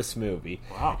newcomer in this movie.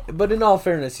 Wow. But in all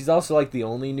fairness, he's also the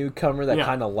only newcomer that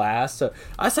kind of lasts. So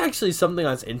that's actually something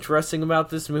that's interesting about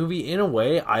this movie. In a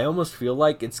way, I almost feel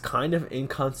like it's kind of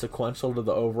inconsequential to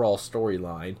the overall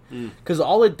storyline. Because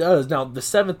all it does, now the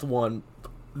seventh one,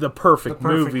 the perfect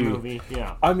movie.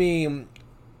 Yeah. I mean,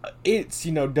 it's,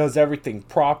 does everything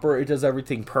proper. It does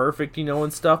everything perfect,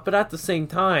 and stuff. But at the same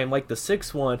time, the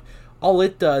sixth one, all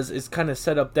it does is kind of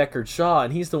set up Deckard Shaw,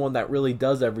 and he's the one that really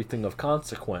does everything of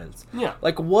consequence. Yeah.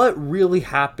 What really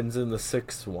happens in the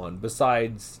sixth one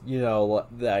besides,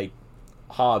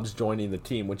 Hobbs joining the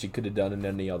team, which he could have done in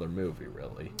any other movie,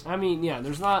 really? I mean, yeah,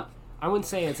 there's not... I wouldn't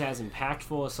say it's as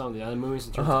impactful as some of the other movies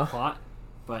in terms of plot,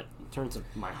 but in terms of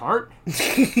my heart,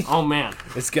 oh, man.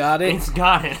 It's got it? It's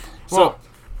got it. So,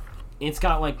 it's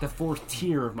got like the fourth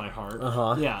tier of my heart.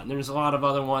 Yeah, and there's a lot of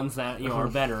other ones that are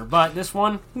better, but this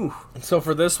one, whew. So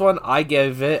for this one, I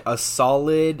give it a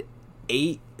solid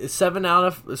 7 out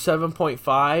of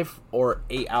 7.5 or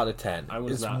 8 out of 10.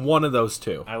 It's one of those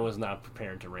two. I was not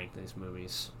prepared to rank these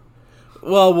movies.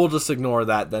 Well, we'll just ignore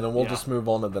that then, and we'll just move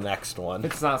on to the next one.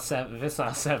 If it's not 7, it's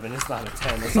not a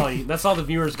 10. That's all the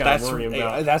viewers got to worry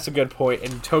about. That's a good point.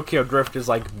 And Tokyo Drift is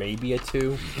like maybe a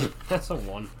 2. That's a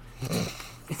 1.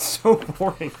 It's so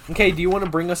boring. Okay, do you want to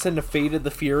bring us into Fate of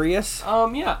the Furious?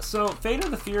 Yeah. So Fate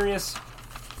of the Furious.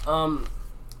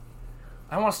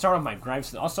 I want to start off my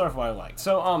gripes. I'll start off what I like.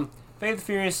 So, Fate of the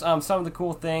Furious. Some of the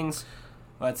cool things.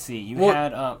 Let's see.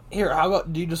 Here. How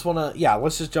about? Do you just want to? Yeah.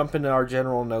 Let's just jump into our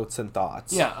general notes and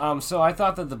thoughts. Yeah. So I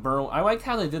thought that I liked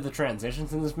how they did the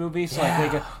transitions in this movie. So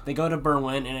like they go to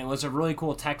Berlin, and it was a really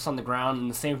cool text on the ground, and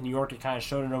the same with New York. It kind of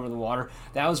showed it over the water.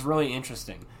 That was really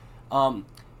interesting.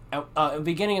 At the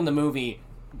beginning of the movie,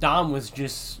 Dom was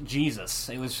just Jesus.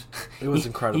 It was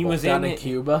incredible. He was down in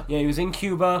Cuba. Yeah, he was in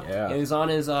Cuba. Yeah. He was on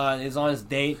his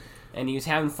date, and he was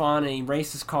having fun. And he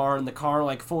raced his car, and the car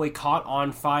like fully caught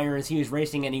on fire as he was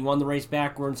racing, and he won the race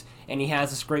backwards. And he has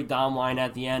this great Dom line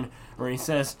at the end where he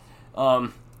says, "I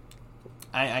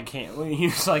can't." He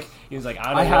was like,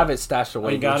 "I have it stashed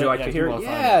away. Would you like to hear it?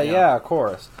 Yeah, of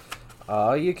course."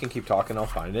 You can keep talking. I'll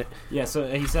find it. Yeah, so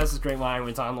he says this great line when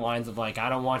it's on the lines of like, I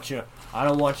don't want your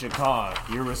car.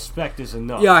 Your respect is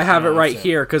enough. Yeah, I have it right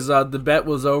here because the bet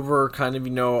was over. Kind of,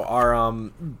 our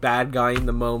bad guy in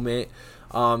the moment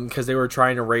because they were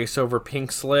trying to race over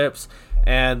pink slips,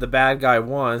 and the bad guy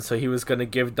won. So he was going to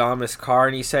give Dom his car,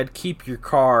 and he said, "Keep your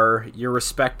car. Your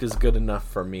respect is good enough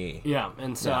for me." Yeah,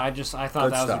 and so I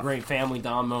thought that was a great family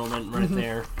Dom moment right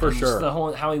there. For sure. Just the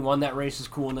whole how he won that race is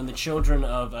cool, and then the children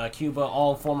of Cuba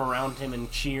all form around him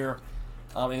and cheer.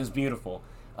 It was beautiful.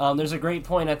 There's a great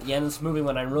point at the end of this movie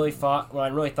when I really thought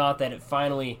that it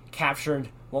finally captured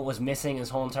what was missing in this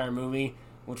whole entire movie,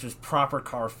 which was proper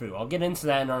car foo. I'll get into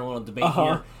that in our little debate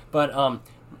here, but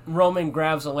Roman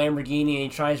grabs a Lamborghini and he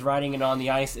tries riding it on the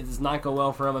ice. It does not go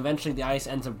well for him. Eventually, the ice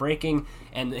ends up breaking,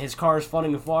 and his car is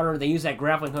flooding with water. They use that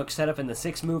grappling hook set up in the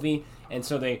 6th movie, and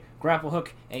so they grapple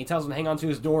hook, and he tells him to hang on to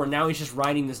his door, and now he's just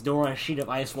riding this door on a sheet of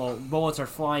ice while bullets are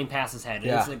flying past his head.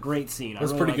 It's a great scene.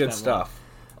 That's pretty good stuff.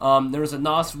 There was a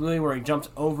NOS movie where he jumped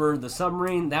over the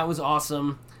submarine. That was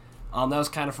awesome. That was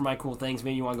kind of for my cool things.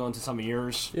 Maybe you want to go into some of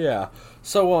yours. Yeah.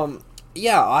 So,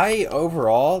 I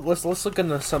overall let's look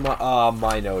into some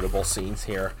my notable scenes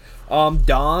here.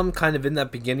 Dom kind of in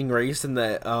that beginning race in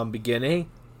the beginning.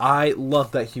 I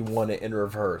love that he won it in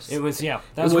reverse. It was that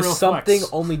was real something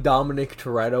flex. Only Dominic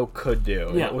Toretto could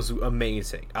do. Yeah. It was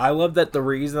amazing. I love that the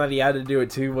reason that he had to do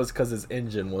it too was because his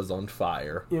engine was on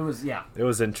fire. It was It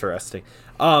was interesting.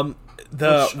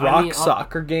 The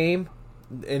soccer game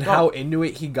and how into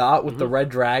it he got with the Red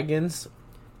Dragons.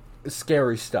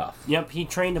 Scary stuff. Yep, he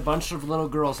trained a bunch of little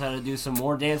girls how to do some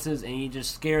war dances, and he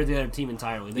just scared the other team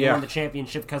entirely. They won the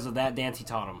championship because of that dance he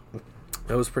taught them.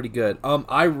 That was pretty good.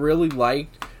 I really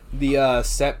liked the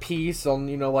set piece on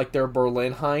their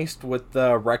Berlin heist with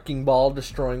the wrecking ball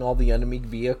destroying all the enemy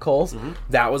vehicles.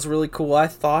 That was really cool, I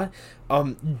thought.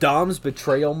 Dom's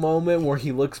betrayal moment where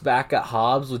he looks back at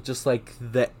Hobbs with just like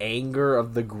the anger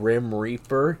of the Grim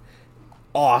Reaper.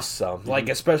 Awesome. Like,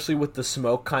 especially with the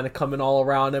smoke kind of coming all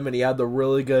around him, and he had the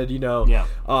really good,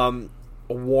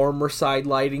 warmer side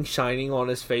lighting shining on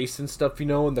his face and stuff,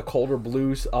 and the colder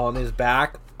blues on his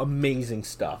back. Amazing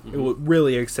stuff. It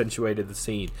really accentuated the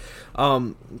scene.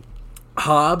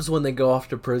 Hobbs, when they go off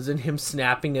to prison, him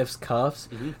snapping his cuffs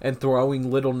and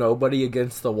throwing little nobody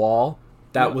against the wall.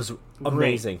 That was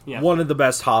amazing. Yeah. One of the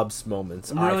best Hobbs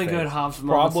moments. Really good Hobbs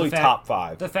moments. Probably top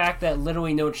 5. The fact that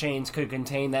literally no chains could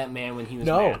contain that man when he was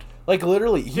mad. Like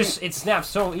literally, it snapped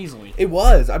so easily. It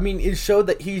was. I mean, it showed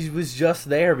that he was just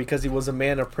there because he was a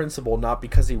man of principle, not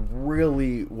because he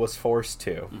really was forced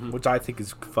to, which I think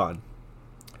is fun.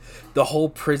 The whole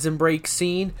prison break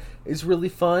scene is really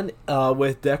fun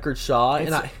with Deckard Shaw,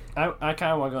 and I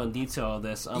kind of want to go in detail of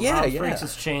this. Hobbs breaks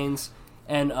his chains.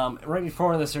 And right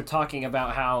before this, they're talking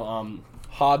about how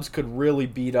Hobbs could really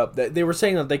beat up. They were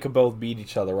saying that they could both beat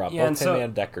each other up, both him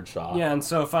and Deckard Shaw. Yeah, and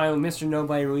so finally, Mr.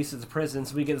 Nobody releases the prison,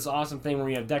 so we get this awesome thing where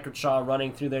we have Deckard Shaw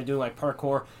running through there doing like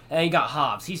parkour, and you got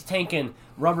Hobbs. He's tanking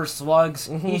rubber slugs.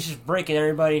 He's just breaking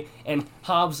everybody, and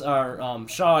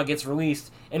Shaw gets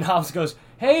released, and Hobbs goes,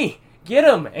 "Hey, get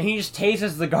him!" And he just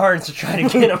tases the guards to try to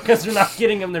get him because they're not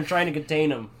getting him. They're trying to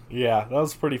contain him. Yeah, that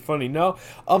was pretty funny. No,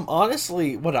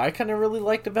 honestly, what I kind of really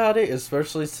liked about it,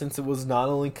 especially since it was not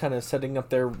only kind of setting up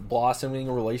their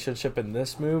blossoming relationship in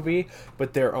this movie,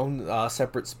 but their own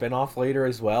separate spin-off later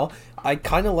as well, I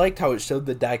kind of liked how it showed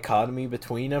the dichotomy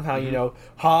between them, how, you know,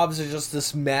 Hobbs is just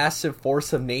this massive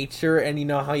force of nature, and, you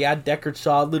know, how you had Deckard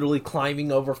Shaw literally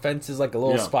climbing over fences like a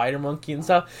little spider monkey and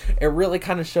stuff. It really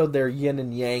kind of showed their yin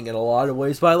and yang in a lot of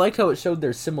ways, but I liked how it showed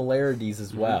their similarities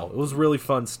as well. It was really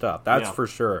fun stuff, that's for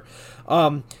sure.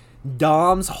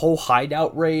 Dom's whole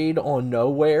hideout raid on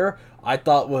Nowhere, I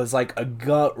thought was like a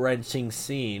gut-wrenching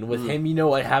scene with him, you know,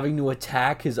 like having to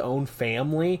attack his own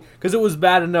family, because it was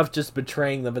bad enough just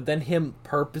betraying them, but then him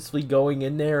purposely going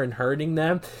in there and hurting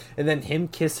them, and then him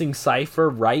kissing Cypher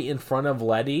right in front of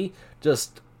Letty,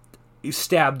 just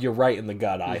stabbed you right in the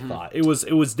gut. I thought it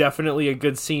was definitely a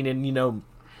good scene. And, you know,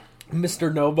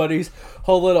 Mr. Nobody's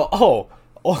whole little oh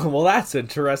well, that's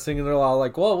interesting, and they're all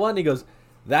like, well, what? And he goes,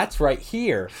 that's right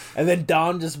here. And then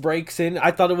Dom just breaks in. I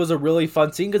thought it was a really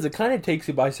fun scene because it kind of takes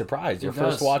you by surprise. Your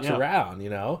first watch around, you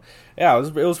know? Yeah,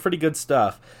 it was pretty good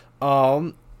stuff.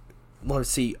 Let's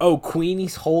see. Oh,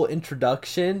 Queenie's whole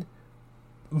introduction,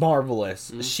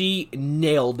 marvelous. She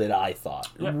nailed it, I thought.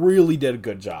 Yep. Really did a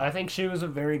good job. I think she was a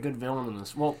very good villain in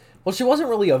this. Well, she wasn't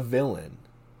really a villain.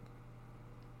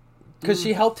 Because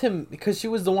she helped him, because she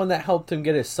was the one that helped him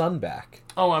get his son back.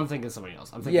 Oh, I'm thinking somebody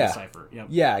else. I'm thinking Cypher. Yep.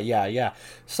 Yeah.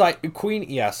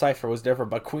 Cypher was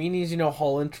different, but Queenie's, you know,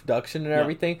 whole introduction and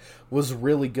everything was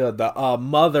really good. The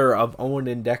mother of Owen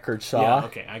and Deckard Shaw. Yeah,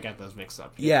 okay, I got those mixed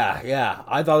up. Yeah.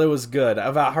 I thought it was good.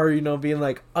 About her, you know, being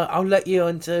like, I'll let you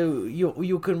until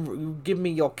you can give me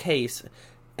your case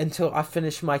until I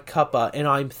finish my cuppa and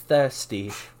I'm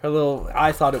thirsty.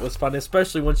 I thought it was fun,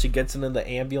 especially when she gets into the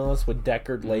ambulance with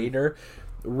Deckard later.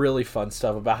 Really fun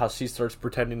stuff about how she starts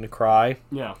pretending to cry.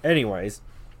 Yeah. Anyways,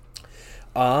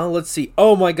 let's see.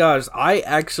 Oh my gosh, I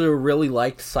actually really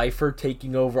liked Cypher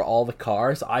taking over all the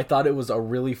cars. I thought it was a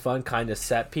really fun kind of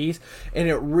set piece, and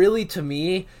it really, to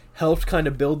me, helped kind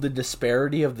of build the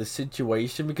disparity of the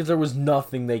situation because there was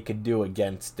nothing they could do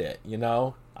against it, you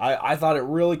know? I thought it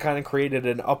really kind of created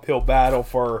an uphill battle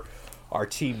for our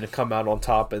team to come out on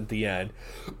top at the end.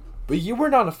 But you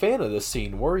were not a fan of this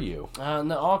scene, were you?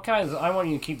 No, all kinds. I want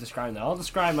you to keep describing that. I'll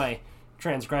describe my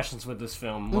transgressions with this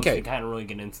film once we kind of really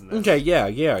get into this. Okay,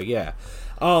 yeah.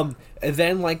 And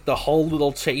then, like, the whole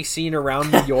little chase scene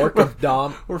around New York of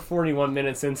Dom. We're 41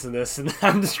 minutes into this, and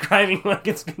I'm describing like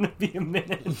it's going to be a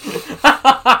minute.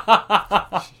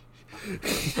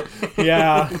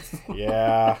 Yeah.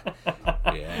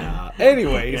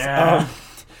 Anyways,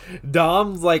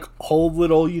 Dom's, like, whole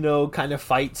little, you know, kind of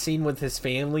fight scene with his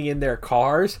family in their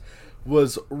cars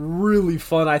was really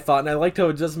fun, I thought, and I liked how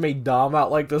it just made Dom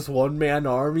out like this one-man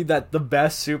army that the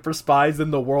best super spies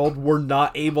in the world were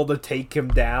not able to take him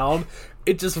down.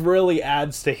 It just really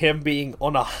adds to him being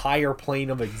on a higher plane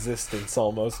of existence,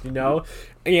 almost, you know?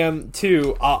 And,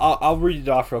 two, I'll read it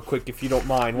off real quick if you don't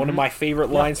mind. One of my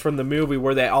favorite lines from the movie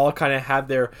where they all kind of had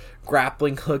their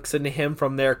grappling hooks into him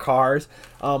from their cars,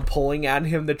 pulling at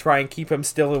him to try and keep him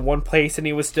still in one place, and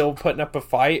he was still putting up a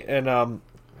fight, and,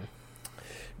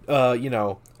 you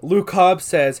know, Luke Hobbs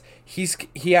says he's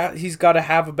got to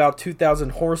have about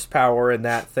 2,000 horsepower in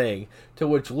that thing. To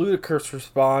which Ludacris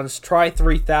responds, "Try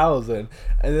 3,000."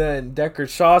 And then Deckard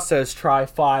Shaw says, "Try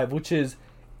 5," which is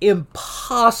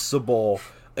impossible.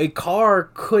 A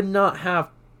car could not have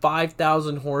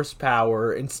 5,000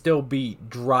 horsepower and still be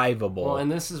drivable. Well,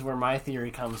 and this is where my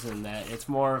theory comes in, that it's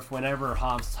more of whenever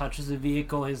Hobbs touches a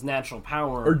vehicle, his natural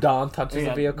power... Or Dom touches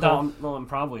a vehicle. Dom, well, and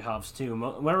probably Hobbs too.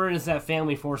 Whenever it is that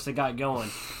family force that got going,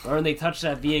 whenever they touch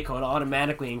that vehicle, it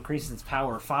automatically increases its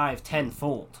power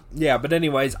 5-10-fold. Yeah, but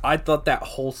anyways, I thought that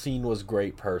whole scene was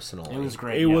great personally. It was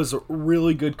great, It was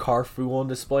really good car foo on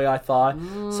display, I thought.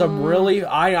 Some really...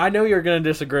 I know you're going to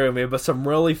disagree with me, but some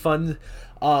really fun...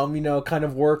 you know, kind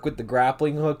of work with the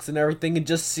grappling hooks and everything, and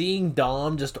just seeing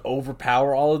Dom just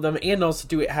overpower all of them, and also,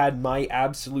 too, it had my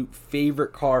absolute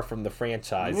favorite car from the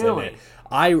franchise in it.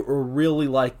 I really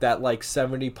liked that, like,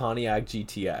 70 Pontiac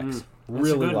GTX.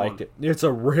 Really liked it. It's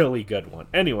a really good one.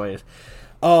 Anyways,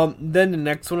 then the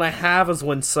next one I have is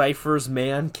when Cypher's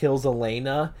man kills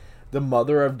Elena, the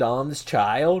mother of Dom's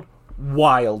child.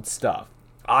 Wild stuff.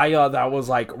 I thought that was,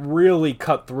 like, really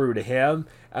cut through to him,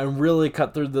 and really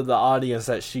cut through to the audience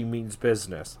that she means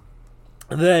business.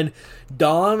 And then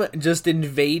Dom just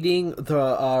invading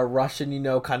the Russian, you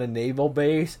know, kind of naval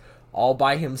base all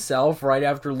by himself right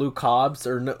after Luke Hobbs,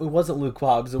 or no, it wasn't Luke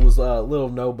Hobbs, it was Little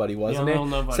Nobody, wasn't it?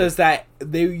 Nobody. Says that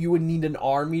you would need an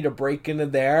army to break into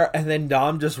there, and then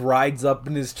Dom just rides up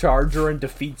in his Charger and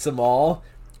defeats them all.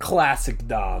 Classic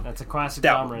Dom. That's a classic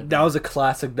Dom right there. That was a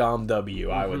classic Dom W,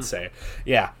 I would say.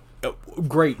 Yeah.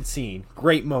 Great scene.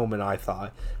 Great moment, I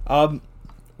thought.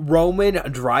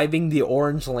 Roman driving the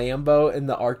orange Lambo in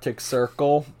the Arctic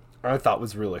Circle, I thought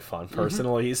was really fun,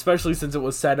 personally. Especially since it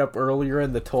was set up earlier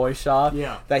in the toy shop.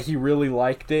 Yeah. That he really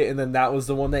liked it, and then that was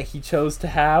the one that he chose to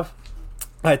have.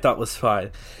 I thought was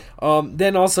fun.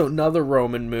 Then also another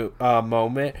Roman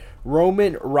moment.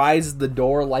 Roman rides the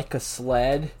door like a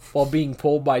sled while being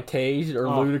pulled by Tage or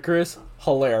Ludacris.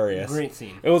 Hilarious. Great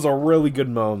scene. It was a really good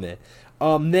moment.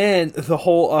 Then the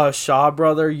whole Shaw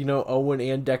brother, Owen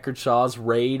and Deckard Shaw's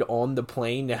raid on the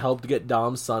plane to help get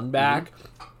Dom's son back.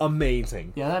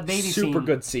 Amazing. Yeah, that baby scene. Super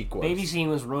good sequence. Baby scene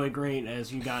was really great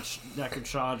as you got Deckard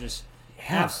Shaw just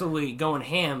absolutely going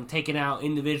ham, taking out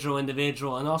individual,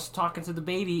 and also talking to the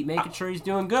baby, making sure he's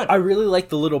doing good. I really like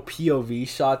the little POV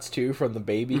shots, too, from the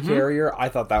baby carrier. I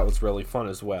thought that was really fun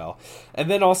as well. And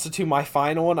then also, too, my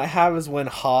final one I have is when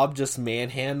Hobb just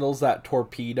manhandles that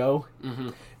torpedo.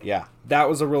 Yeah, that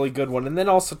was a really good one. And then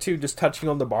also, too, just touching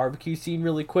on the barbecue scene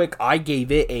really quick, I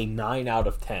gave it a 9 out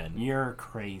of 10. You're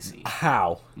crazy.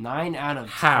 How? 9 out of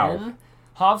 10? How?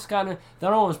 Hobbs got it.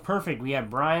 That one was perfect. We had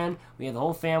Brian. We had the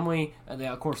whole family.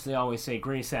 Of course, they always say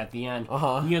Grace at the end.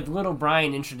 You had little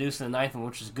Brian introduced in the ninth one,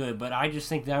 which is good. But I just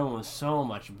think that one was so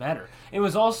much better. It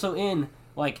was also in,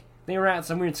 they were at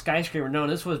some weird skyscraper. No,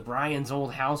 this was Brian's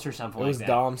old house or something like that. It was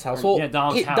Dom's house.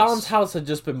 Dom's house. Dom's house had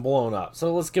just been blown up,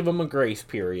 so let's give him a grace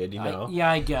period,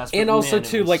 I guess. And also,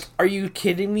 too, are you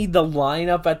kidding me? The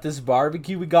lineup at this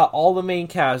barbecue, we got all the main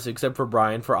cast except for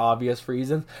Brian for obvious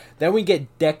reasons. Then we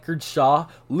get Deckard Shaw.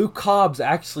 Luke Hobbs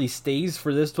actually stays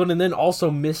for this one, and then also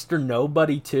Mr.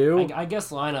 Nobody, too. I guess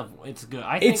lineup, it's good.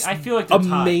 I feel like they're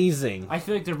amazing. tied. I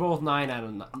feel like they're both 9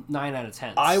 out of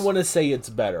 10. I want to say it's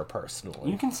better,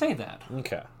 personally. You can say that.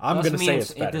 Okay. I'm going to say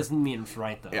it's better. It doesn't mean it's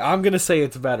right, though. I'm going to say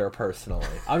it's better, personally.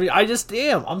 I mean, I just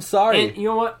am. I'm sorry. And you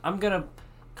know what? I'm going to...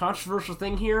 Controversial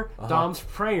thing here. Dom's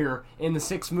prayer in the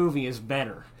 6th movie is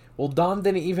better. Well, Dom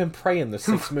didn't even pray in the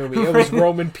 6th movie. It was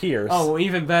Roman Pierce. Oh, well,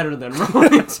 even better than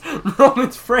Roman's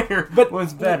prayer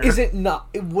was better. Is it not?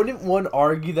 Wouldn't one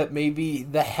argue that maybe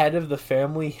the head of the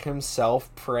family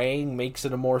himself praying makes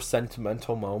it a more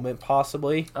sentimental moment,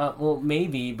 possibly? Well,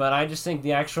 maybe, but I just think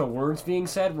the actual words being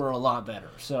said were a lot better,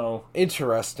 so...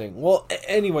 Interesting. Well,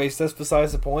 anyways, that's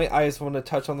besides the point. I just want to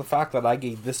touch on the fact that I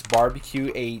gave this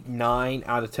barbecue a 9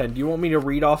 out of 10. Do you want me to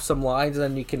read off some lines and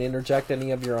then you can interject any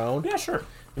of your own? Yeah, sure.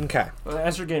 Okay.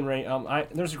 As you're getting ready,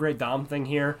 there's a great Dom thing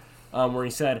here where he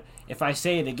said, "If I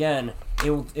say it again, it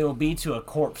will be to a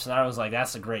corpse." And I was like,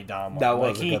 "That's a great Dom line." That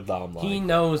was a good Dom line. He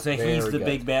knows that he's the good.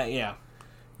 big bad. Yeah.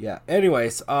 Yeah.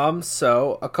 Anyways,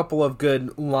 so a couple of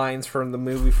good lines from the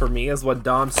movie for me is what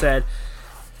Dom said.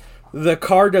 The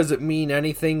car doesn't mean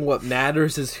anything. What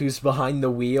matters is who's behind the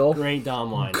wheel. Great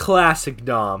Dom line. Classic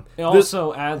Dom. It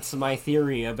also adds to my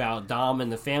theory about Dom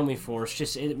and the family force.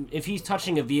 If he's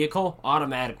touching a vehicle,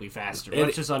 automatically faster.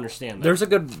 Let's just understand that. There's a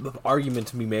good argument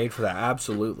to be made for that.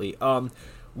 Absolutely.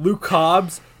 Luke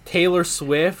Hobbs, Taylor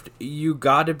Swift, you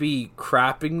gotta be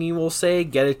crapping me, we'll say.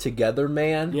 Get it together,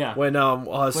 man. Yeah. When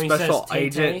a special says,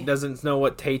 agent doesn't know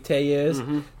what Tay-Tay is.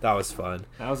 That was fun.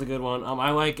 That was a good one.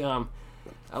 I like...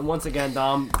 once again,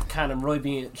 Dom kind of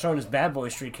really showing his bad boy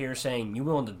streak here, saying, "You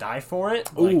willing to die for it?"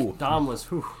 Ooh. Dom was,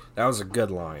 whew. That was a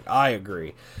good line. I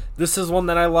agree. This is one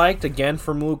that I liked, again,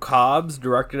 from Luke Hobbs,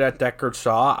 directed at Deckard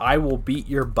Shaw. "I will beat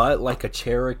your butt like a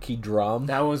Cherokee drum."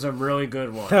 That was a really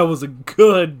good one. That was a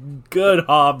good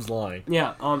Hobbs line.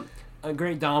 Yeah, a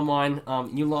great Dom line.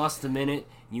 "You lost a minute.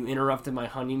 You interrupted my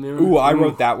honeymoon." Ooh, I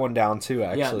wrote that one down too,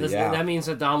 actually. Yeah, that means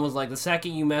that Dom was like, the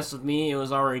second you messed with me, it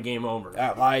was already game over.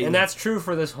 And that's true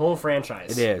for this whole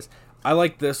franchise. It is. I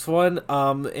like this one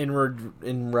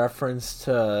in reference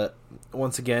to,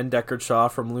 once again, Deckard Shaw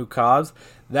from Luke Hobbs.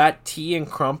 That tea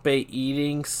and crumpet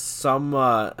eating some,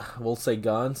 we'll say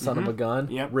gun, son of a gun.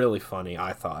 Yep. Really funny,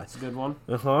 I thought. It's a good one.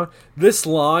 This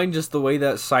line, just the way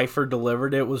that Cypher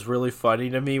delivered it, was really funny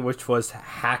to me, which was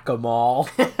hack 'em all.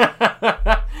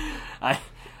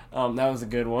 That was a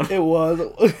good one. It was.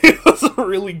 It was a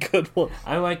really good one.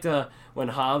 I liked when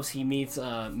Hobbs, he meets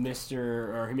he makes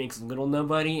Little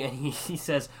Nobody, and he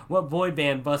says, "What boy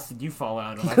band bus did you fall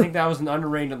out of?" I think that was an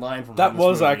underrated line from that.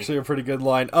 Was movie. Actually a pretty good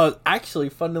line. Actually,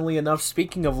 funnily enough,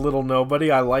 speaking of Little Nobody,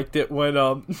 I liked it when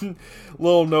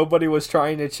Little Nobody was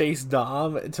trying to chase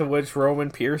Dom, to which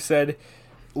Roman Pierce said,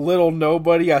 "Little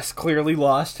Nobody has clearly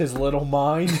lost his little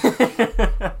mind."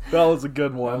 That was a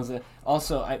good one. That was it.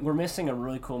 Also, we're missing a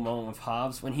really cool moment with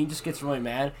Hobbs when he just gets really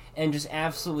mad and just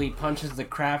absolutely punches the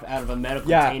crap out of a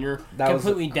medical container,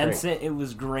 completely dents it. It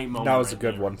was a great moment. That was a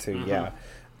good one too. Yeah.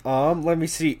 Let me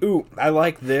see. Ooh, I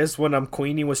like this when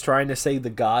Queenie was trying to say the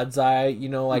God's Eye, you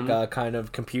know, like a kind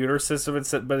of computer system,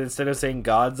 but instead of saying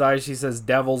God's Eye, she says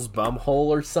Devil's Bumhole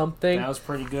or something. That was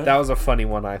pretty good. That was a funny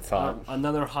one, I thought.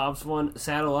 Another Hobbs one,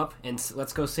 saddle up and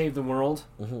let's go save the world.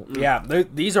 Mm-hmm. Yeah,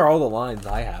 these are all the lines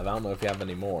I have. I don't know if you have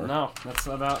any more. No,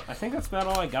 I think that's about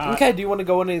all I got. Okay, do you want to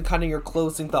go into kind of your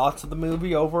closing thoughts of the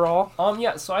movie overall?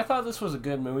 Yeah, so I thought this was a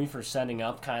good movie for setting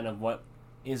up kind of what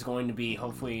is going to be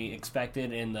hopefully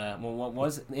expected in what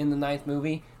was in the 9th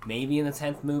movie, maybe in the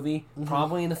 10th movie,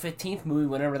 probably in the 15th movie,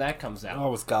 whenever that comes out.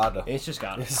 Oh, it's gotta. It's just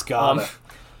gotta. It's gotta.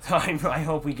 I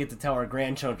hope we get to tell our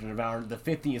grandchildren about the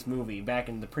 50th movie back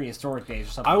in the prehistoric days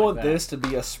or something I want like that. this to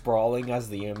be as sprawling as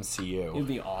the MCU. It'd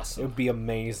be awesome. It'd be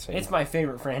amazing. It's my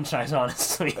favorite franchise,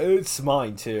 honestly. It's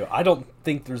mine, too. I don't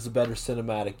think there's a better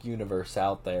cinematic universe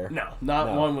out there. No,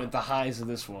 not one with the highs of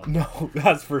this one. No,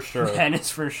 that's for sure. That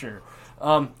is for sure.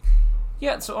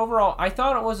 Yeah, so overall, I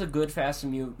thought it was a good Fast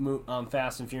and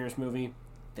Furious movie.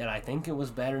 Did I think it was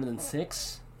better than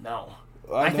 6? No.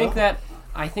 I think that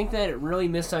it really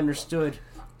misunderstood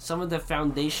some of the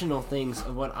foundational things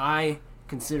of what I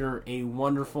consider a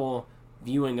wonderful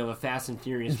viewing of a Fast and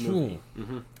Furious movie.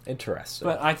 Interesting.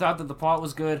 But I thought that the plot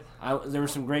was good. There were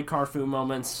some great car fu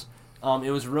moments.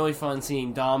 It was really fun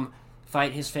seeing Dom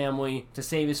fight his family to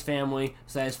save his family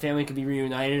so that his family could be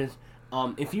reunited.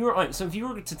 If you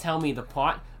were to tell me the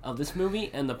plot of this movie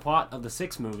and the plot of the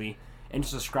 6th movie and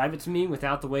just describe it to me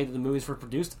without the way that the movies were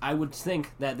produced, I would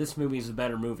think that this movie is a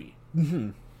better movie. Mm-hmm.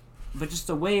 But just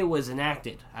the way it was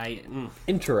enacted,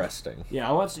 Interesting. Yeah,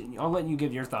 I'll let you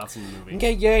give your thoughts on the movie.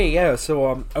 Okay, yeah.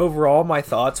 So, overall, my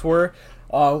thoughts were,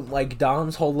 like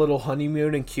Dom's whole little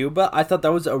honeymoon in Cuba. I thought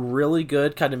that was a really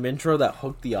good kind of intro that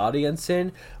hooked the audience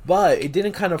in, but it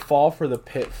didn't kind of fall for the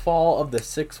pitfall of the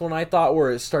 6th one, I thought,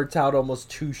 where it starts out almost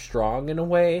too strong in a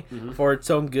way for its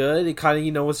own good. It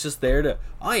kind of, was just there to,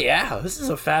 oh yeah, this is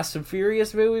a Fast and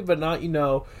Furious movie, but not,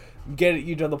 get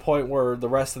you to the point where the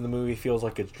rest of the movie feels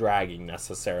like it's dragging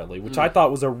necessarily, which I thought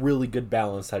was a really good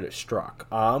balance that it struck.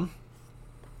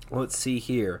 Let's see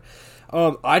here.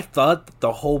 I thought that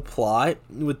the whole plot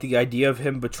with the idea of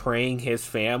him betraying his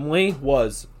family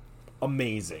was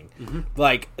amazing.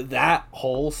 Like, that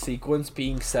whole sequence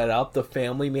being set up, the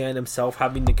family man himself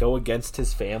having to go against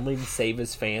his family to save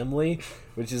his family,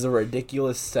 which is a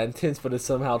ridiculous sentence, but it's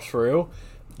somehow true.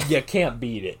 You can't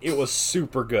beat it. It was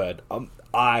super good.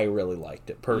 I really liked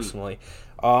it, personally.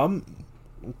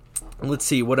 Let's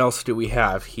see, what else do we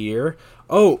have here?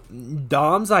 Oh,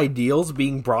 Dom's ideals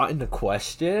being brought into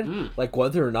question, like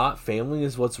whether or not family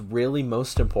is what's really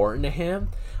most important to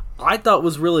him, I thought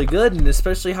was really good, and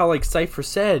especially how, like Cypher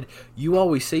said, you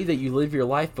always say that you live your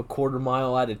life a quarter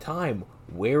mile at a time.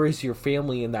 Where is your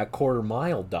family in that quarter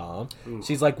mile, Dom?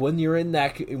 She's like, when you're in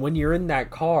that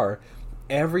car,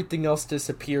 everything else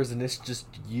disappears and it's just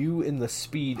you in the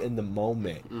speed in the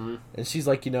moment. And she's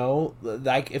like,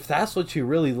 like, if that's what you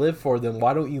really live for, then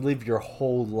why don't you live your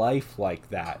whole life like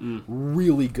that?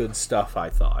 Really good stuff, I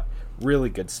thought. Really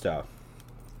good stuff.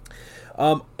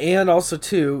 And also,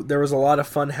 too, there was a lot of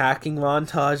fun hacking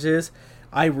montages.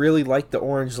 I really liked the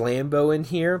orange Lambo in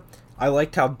here. I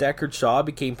liked how Deckard Shaw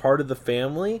became part of the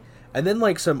family. And then,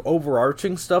 like, some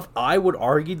overarching stuff, I would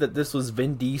argue that this was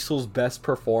Vin Diesel's best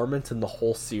performance in the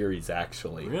whole series,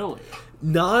 actually. Really?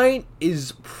 9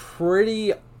 is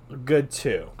pretty good,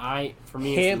 too. For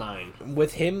me, it's 9.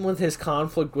 With his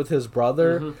conflict with his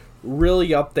brother,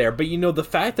 really up there. But, the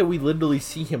fact that we literally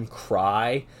see him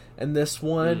cry in this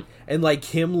one, and, like,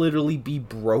 him literally be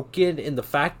broken, and the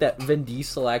fact that Vin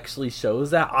Diesel actually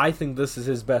shows that, I think this is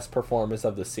his best performance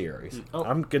of the series.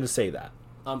 I'm going to say that.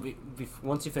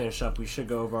 Once you finish up, we should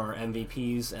go over our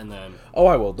MVPs and then... Oh,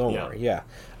 I will. Don't worry. Yeah.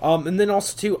 And then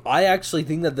also, too, I actually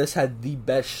think that this had the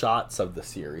best shots of the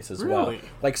series as well.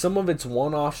 Like, some of its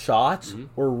one-off shots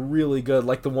were really good.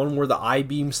 Like, the one where the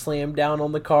I-beam slammed down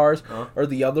on the cars, or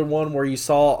the other one where you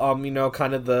saw,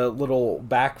 kind of the little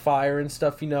backfire and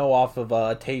stuff, off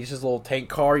of Tasia's little tank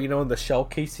car, and the shell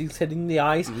casings hitting the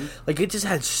ice. Like, it just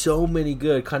had so many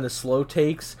good kind of slow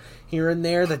takes here and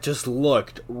there that just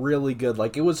looked really good.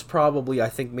 Like, it was probably, I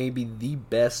think, maybe the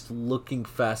best looking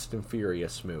Fast and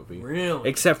Furious movie. Really?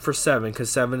 Except for 7, because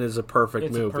 7 is a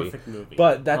perfect movie. It's a perfect movie.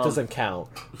 But that doesn't count,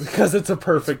 because it's a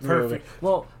perfect movie.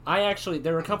 Well,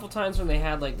 There were a couple times when they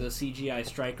had like the CGI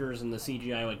strikers and the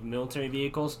CGI like military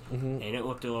vehicles, and it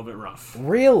looked a little bit rough.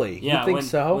 Really? Yeah, you think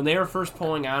so? When they were first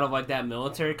pulling out of like that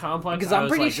military complex, because I'm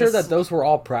pretty sure that those were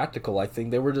all practical. I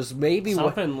think they were just maybe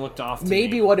something looked off.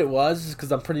 Maybe what it was is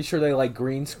because I'm pretty sure they like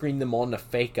green screened them on the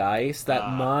fake ice.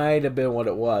 That might have been what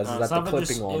it was. Is that the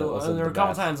clipping on it wasn't there were the a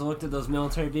couple best. times I looked at those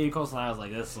military vehicles and I was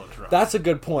like, this looks rough. That's a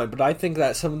good point, but I think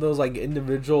that some of those like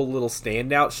individual little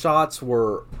standout shots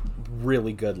were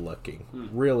really good looking.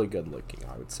 Really good looking,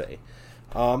 I would say.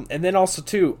 And then also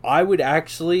too, I would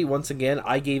actually, once again,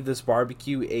 I gave this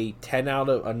barbecue a 9 out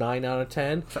of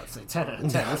 10. I say 10 out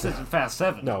of 10. This isn't Fast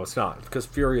 7. No, it's not, because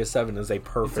Furious 7 is a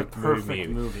perfect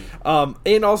movie.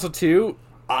 And also too,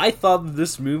 I thought that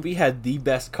this movie had the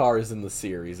best cars in the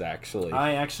series, actually.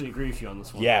 I actually agree with you on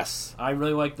this one. Yes. I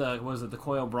really like the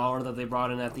Coil Brawler that they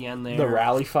brought in at the end there. The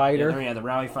Rally Fighter. Yeah, the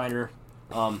Rally Fighter.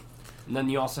 And then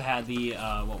you also had the,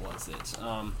 what was it?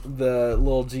 The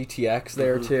little GTX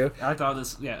there, too. I thought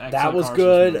this, that was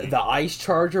good. The Ice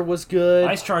Charger was good.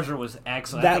 Ice Charger was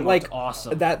excellent. That, like,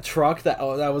 awesome. That truck that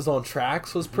was on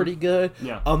tracks was pretty good.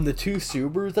 Yeah. The 2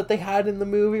 Subarus that they had in the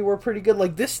movie were pretty good.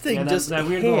 Like, this thing that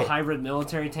weird little hybrid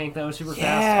military tank that was super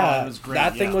fast. Oh, it was great.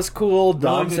 That thing was cool.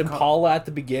 Doms and Paula at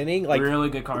the beginning. Like, really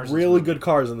good cars. Really good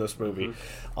cars in this movie.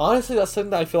 Honestly, that's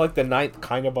something that I feel like the Ninth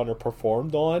kind of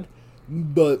underperformed on.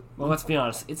 But well, let's be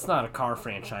honest, it's not a car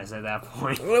franchise at that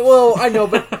point. Well, I know,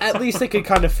 but at least they could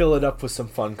kind of fill it up with some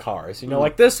fun cars. You know,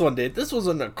 like this one did. This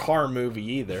wasn't a car movie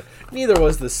either. Neither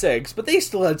was the 6, but they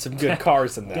still had some good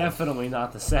cars in there. Definitely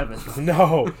not the 7.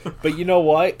 No, but you know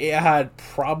what? It had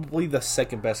probably the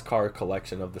second best car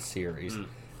collection of the series.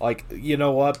 Like, you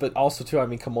know what? But also, too, I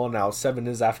mean, come on now. 7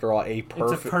 is, after all, a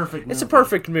perfect movie. It's a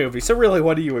perfect movie. So, really,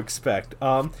 what do you expect?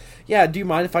 Yeah, do you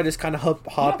mind if I just kind of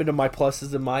hop into my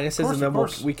pluses and minuses, and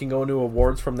then we can go into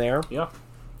awards from there? Yeah.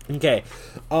 Okay,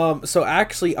 so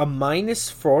actually a minus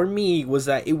for me was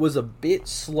that it was a bit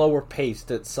slower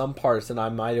paced at some parts than I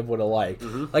might have would have liked.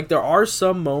 Like, there are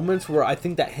some moments where I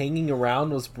think that hanging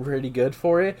around was pretty good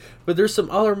for it, but there's some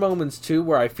other moments too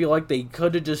where I feel like they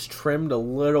could have just trimmed a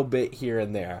little bit here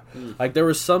and there. Like, there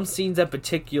were some scenes in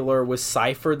particular with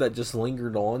Cypher that just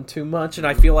lingered on too much, and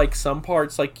I feel like some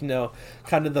parts, like, you know,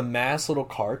 kind of the mass little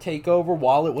car takeover,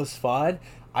 while it was fun,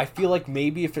 I feel like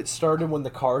maybe if it started when the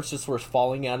cars just were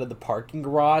falling out of the parking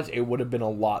garage, it would have been a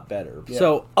lot better. Yeah.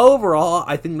 So, overall,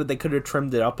 I think that they could have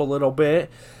trimmed it up a little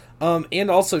bit. And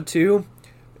also, too,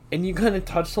 and you kind of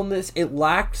touched on this, it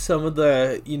lacked some of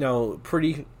the, you know,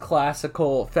 pretty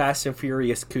classical Fast and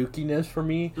Furious kookiness for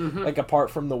me. Like,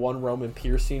 apart from the one Roman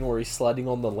Pierce scene where he's sledding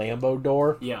on the Lambo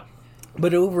door. Yeah.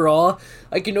 But overall,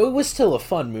 like, you know, it was still a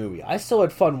fun movie. I still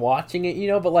had fun watching it, you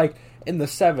know, but, like, in the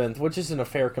 7th, which isn't a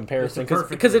fair comparison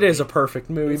because it is a perfect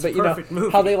movie, but you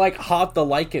know how they like hop the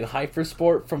like in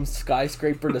Hypersport from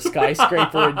skyscraper to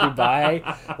skyscraper in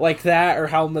Dubai, like that, or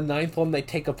how in the 9th one they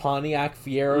take a Pontiac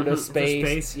Fiero to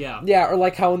space, yeah, or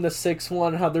like how in the 6th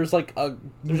one how there's like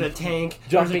there's a tank,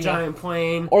 there's a giant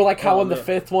plane, or like how in the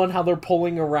 5th one how they're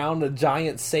pulling around a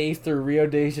giant safe through Rio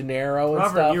de Janeiro and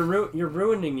stuff. You're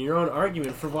ruining your own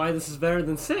argument for why this is better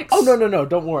than 6. Oh no,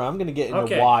 don't worry, I'm gonna get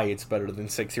into why it's better than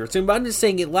 6 here soon. But I'm just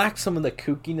saying it lacked some of the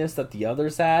kookiness that the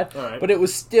others had, but it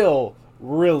was still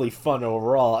really fun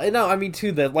overall. And no, I mean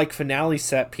too, the like finale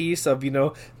set piece of, you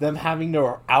know, them having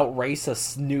to outrace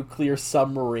a nuclear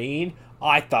submarine,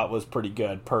 I thought was pretty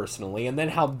good personally. And then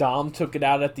how Dom took it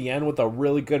out at the end with a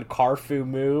really good Carfu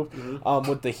move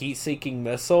with the heat-seeking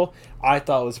missile, I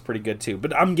thought was pretty good too.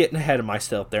 But I'm getting ahead of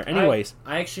myself there. Anyways.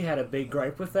 I actually had a big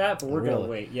gripe with that, but we're going to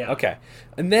wait. Yeah. Okay.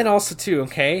 And then also too,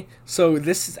 okay, so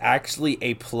this is actually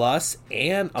a plus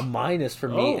and a minus for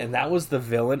me, and that was the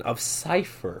villain of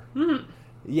Cypher.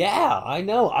 Yeah, I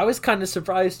know. I was kind of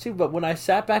surprised too, but when I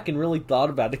sat back and really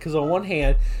thought about it, because on one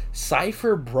hand,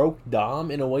 Cypher broke Dom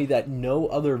in a way that no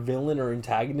other villain or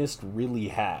antagonist really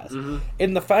has.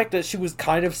 And the fact that she was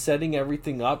kind of setting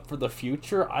everything up for the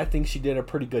future, I think she did a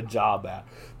pretty good job at.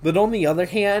 But on the other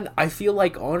hand, I feel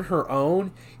like on her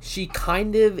own, she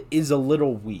kind of is a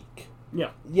little weak.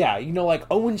 Yeah. Yeah, you know, like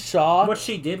Owen Shaw. What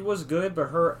she did was good, but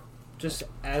her just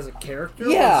as a character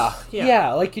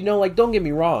yeah, like, you know, like, don't get me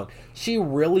wrong, she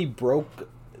really broke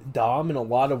Dom in a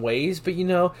lot of ways, but, you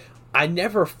know, I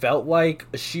never felt like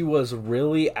she was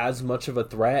really as much of a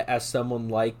threat as someone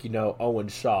like, you know, Owen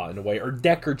Shaw in a way, or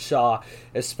Deckard Shaw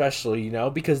especially, you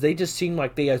know, because they just seemed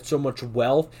like they had so much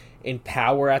wealth and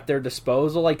power at their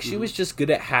disposal. Like, she was just good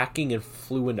at hacking and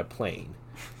flew in a plane,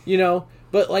 you know,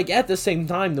 but, like, at the same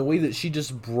time, the way that she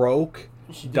just broke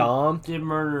She Dom did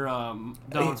murder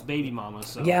Dom's baby mama.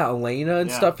 So yeah, Elena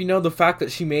and stuff. You know, the fact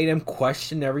that she made him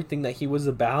question everything that he was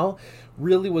about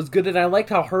really was good. And I liked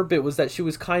how her bit was that she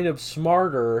was kind of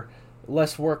smarter,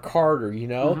 less work harder, you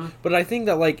know? Mm-hmm. But I think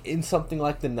that, like, in something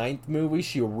like the 9th movie,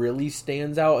 she really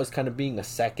stands out as kind of being a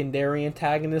secondary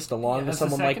antagonist along with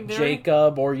someone like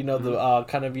Jacob or, you know, the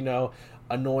kind of, you know,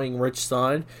 annoying rich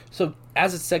son. So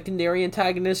as a secondary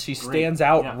antagonist, she stands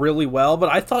out really well, but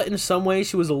I thought in some ways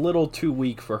she was a little too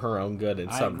weak for her own good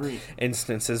in some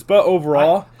instances. But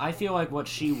overall, I feel like what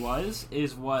she was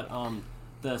is what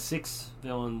the 6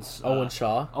 villains Owen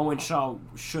Shaw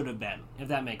should have been, if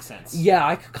that makes sense. Yeah,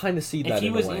 I could kind of see that. If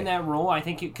he was in that role, I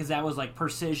think because that was like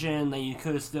precision, that you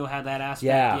could have still had that aspect.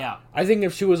 Yeah, I think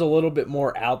if she was a little bit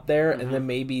more out there, and then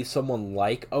maybe someone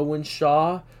like Owen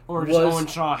Shaw, or just Owen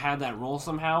Shaw had that role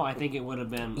somehow, I think it would have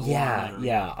been a lot better.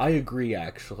 Yeah, I agree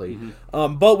actually.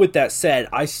 But with that said,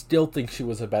 I still think she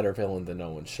was a better villain than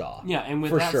Owen Shaw. Yeah, and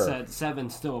with that said,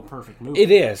 7's still a perfect movie. It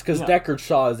is, because Deckard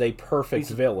Shaw is a perfect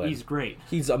villain. He's great.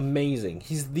 He's amazing.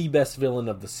 He's the best villain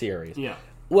of the series. Yeah.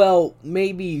 Well,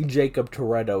 maybe Jacob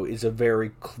Toretto is a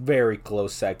very, very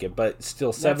close second, but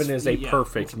still, 7 is a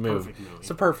perfect movie. It's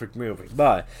a perfect movie.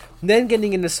 But then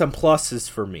getting into some pluses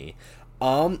for me,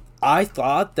 I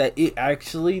thought that it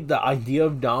actually, the idea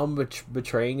of Dom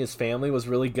betraying his family was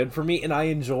really good for me, and I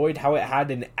enjoyed how it had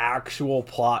an actual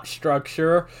plot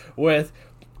structure with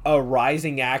a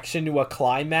rising action to a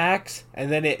climax, and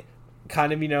then it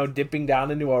kind of, you know, dipping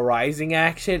down into a rising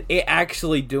action. It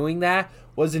actually doing that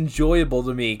was enjoyable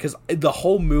to me, because the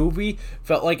whole movie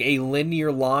felt like a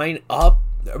linear line up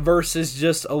versus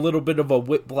just a little bit of a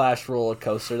whiplash roller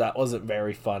coaster that wasn't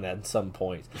very fun at some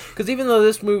points. Because even though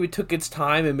this movie took its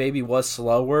time and maybe was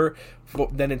slower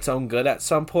than its own good at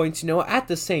some points, you know, at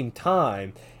the same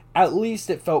time, at least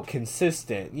it felt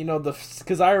consistent. You know,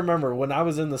 because I remember when I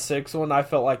was in the 6th one, I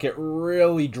felt like it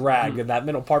really dragged in that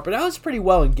middle part, but I was pretty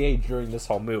well engaged during this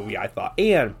whole movie, I thought.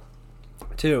 And,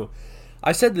 too,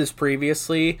 I said this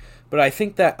previously, but I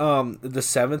think that the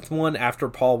 7th one, after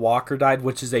Paul Walker died,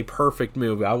 which is a perfect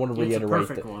movie. I want to reiterate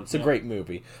that. It's a great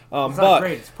movie. It's not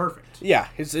great, it's perfect. Yeah,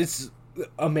 it's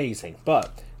amazing,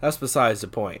 but that's besides the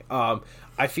point.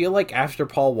 I feel like after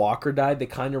Paul Walker died, they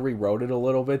kind of rewrote it a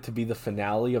little bit to be the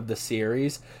finale of the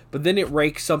series, but then it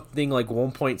raked something like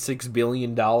 $1.6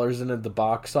 billion into the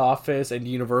box office, and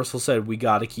Universal said, we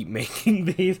gotta keep making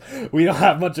these. We don't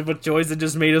have much of a choice. It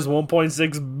just made us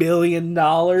 $1.6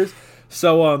 billion.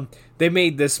 So, they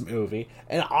made this movie,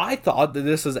 and I thought that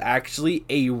this was actually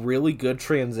a really good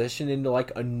transition into,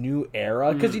 like, a new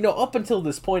era, because, you know, up until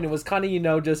this point, it was kind of, you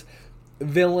know, just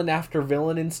villain after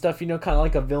villain and stuff, you know, kind of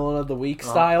like a villain of the week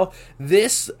style.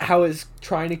 This, how it's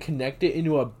trying to connect it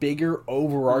into a bigger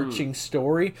overarching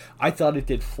story, I thought it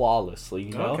did flawlessly,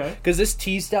 you know, because this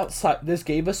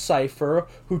gave us Cypher,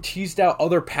 who teased out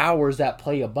other powers that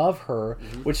play above her,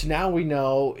 which now we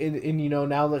know, in you know,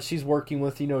 now that she's working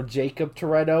with, you know, Jacob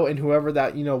Toretto and whoever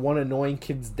that, you know, one annoying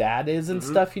kid's dad is and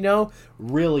stuff, you know,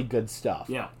 really good stuff.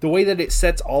 Yeah, the way that it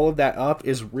sets all of that up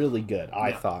is really good,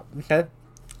 I thought. Okay.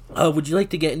 Would you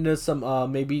like to get into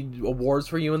some maybe awards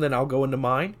for you, and then I'll go into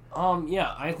mine?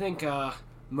 Yeah, I think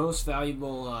most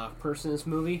valuable person in this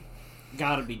movie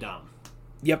gotta be Dom.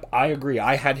 Yep, I agree.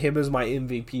 I had him as my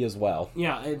MVP as well.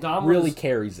 Yeah, Dom really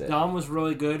carries it. Dom was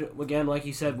really good. Again, like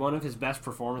you said, one of his best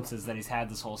performances that he's had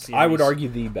this whole series. I would argue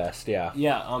the best. Yeah.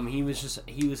 Yeah. He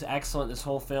was excellent this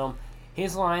whole film.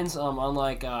 His lines,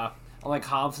 unlike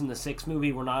Hobbs in the 6th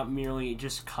movie, were not merely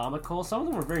just comical. Some of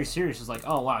them were very serious. It's like,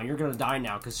 oh, wow, you're going to die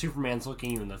now because Superman's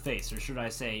looking you in the face. Or should I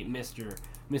say Mr.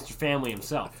 Family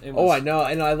himself. I know.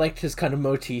 And I liked his kind of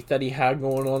motif that he had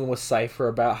going on with Cypher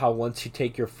about how once you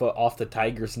take your foot off the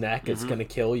tiger's neck, it's going to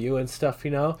kill you and stuff,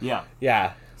 you know? Yeah.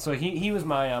 Yeah. So he was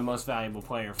my most valuable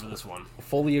player for this one.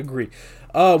 Fully agree.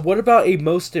 What about a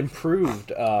most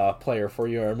improved player for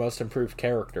you, or most improved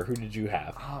character? Who did you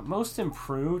have? Most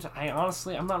improved?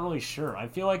 I'm not really sure. I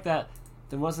feel like that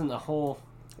there wasn't a whole...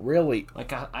 Really?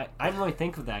 Like, I didn't really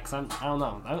think of that, because I don't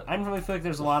know. I didn't really feel like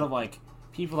there's a lot of, like,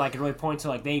 people that I could really point to,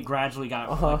 like, they gradually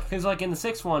got... Because, like, in the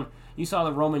 6th one, you saw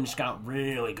that Roman just got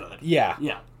really good. Yeah.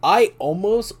 Yeah. I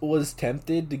almost was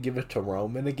tempted to give it to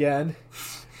Roman again.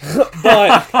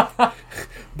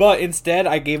 but instead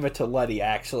I gave it to Letty,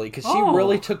 actually, because she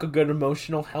really took a good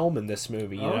emotional helm in this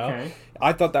movie, you know?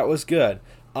 I thought that was good.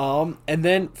 And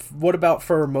then what about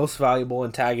for most valuable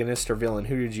antagonist or villain?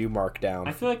 Who did you mark down?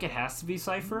 I feel like it has to be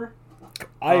Cypher.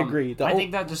 I agree. I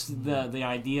think that just the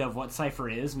idea of what Cypher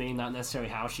is, maybe not necessarily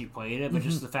how she played it, but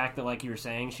just the fact that, like you were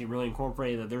saying, she really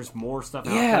incorporated that there's more stuff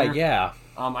out there. Yeah.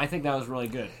 I think that was really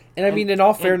good. And I mean, in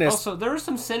all fairness... Also, there were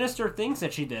some sinister things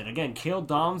that she did. Again, killed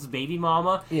Dom's baby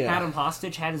mama, had him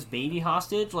hostage, had his baby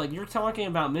hostage. Like, you're talking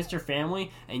about Mr.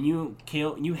 Family, and you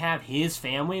have his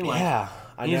family. Like,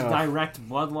 I his know. direct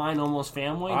bloodline, almost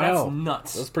family. That's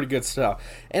nuts. That's pretty good stuff.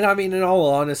 And I mean, in all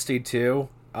honesty, too...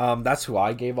 that's who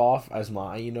I gave off as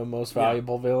my, most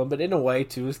valuable villain. But in a way,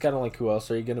 too, it's kind of like, who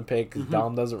else are you going to pick? Because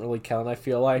Dom doesn't really count, I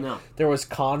feel like. No. There was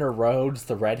Connor Rhodes,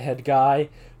 the redhead guy.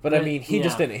 But, I mean, he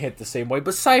just didn't hit the same way.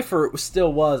 But Cypher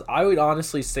still was. I would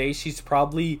honestly say she's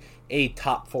probably a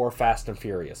top 4 Fast and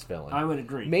Furious villain. I would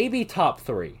agree. Maybe top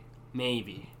 3.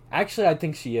 Maybe. Actually, I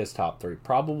think she is top 3.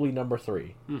 Probably number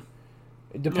 3.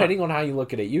 Depending on how you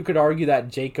look at it. You could argue that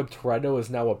Jacob Toretto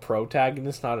is now a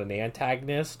protagonist, not an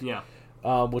antagonist. Yeah.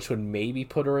 Which would maybe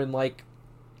put her in, like,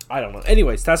 I don't know.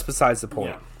 Anyways, that's besides the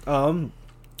point. Yeah.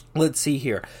 Let's see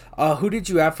here. Who did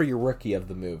you have for your rookie of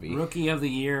the movie? Rookie of the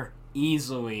year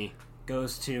easily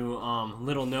goes to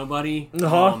Little Nobody.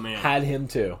 Uh-huh. Oh man, Had him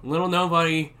too. Little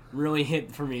Nobody really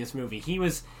hit for me this movie. He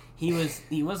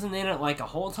wasn't in it like a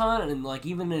whole ton, and like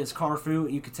even in his Carfu,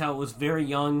 you could tell it was very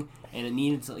young, and it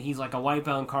needed to, he's like a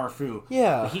white-bound Carfu.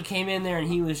 Yeah. But he came in there and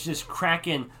he was just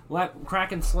cracking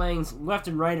slangs left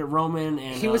and right at Roman,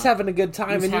 and He was having a good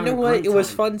time, and you know what? It was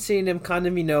fun seeing him kind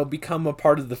of, become a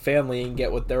part of the family and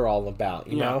get what they're all about,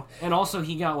 you know? And also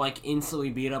he got like instantly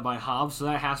beat up by Hobbs, so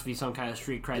that has to be some kind of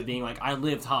street cred being like, I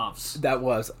lived Hobbs. That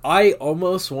was. I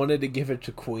almost wanted to give it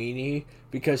to Queenie,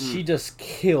 because she just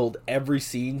killed every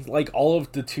scene. Like, all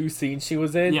of the 2 scenes she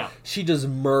was in, she just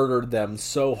murdered them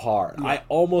so hard. Yeah. I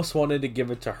almost wanted to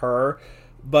give it to her.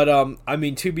 But, I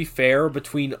mean, to be fair,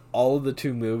 between all of the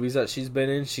 2 movies that she's been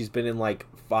in, like,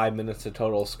 5 minutes of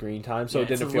total screen time. So it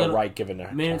didn't feel right giving it to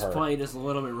her. Minutes played is a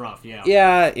little bit rough,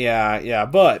 yeah. Yeah.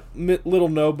 But Little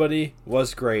Nobody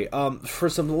was great. For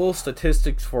some little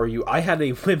statistics for you, I had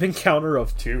a women counter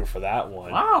of 2 for that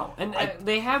one. Wow. And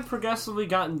they have progressively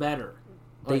gotten better.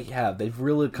 They have. They've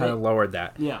really kind of lowered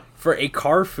that. Yeah. For a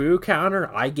Carfu counter,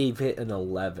 I gave it an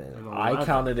 11. I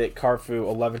counted it Carfu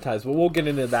 11 times. But we'll get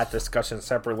into that discussion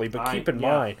separately. But keep in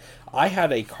mind, I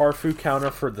had a Carfu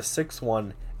counter for the 6th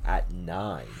one at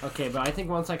 9. Okay, but I think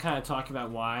once I kind of talk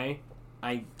about why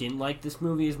I didn't like this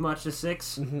movie as much as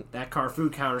 6, that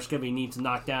Carfu counter's going to need to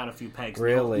knock down a few pegs.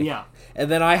 Really? Yeah. And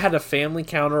then I had a family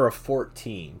counter of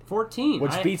 14. 14.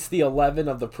 Which beats the 11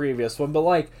 of the previous one. But,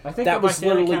 like, that was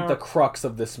literally the crux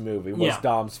of this movie, was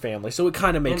Dom's family. So it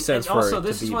kind of makes sense for it to be... also,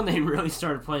 this is when they really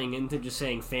started playing into just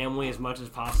saying family as much as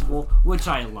possible, which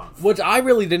I love. Which I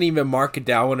really didn't even mark it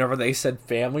down whenever they said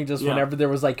family, just whenever there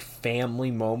was, like,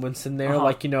 family moments in there.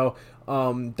 Like,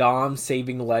 Dom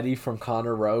saving Letty from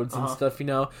Connor Rhodes and stuff,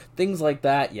 things like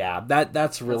that. Yeah,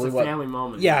 that's really what family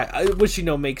moment. Yeah, which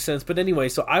makes sense. But anyway,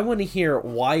 so I want to hear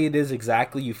why it is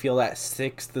exactly you feel that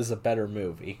 6th is a better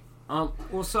movie.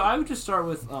 Well, so I would just start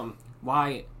with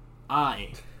why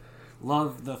I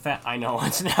love the I know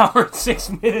it's an hour and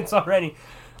 6 minutes already.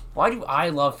 Why do I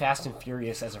love Fast and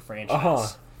Furious as a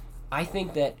franchise? I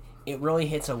think that it really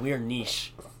hits a weird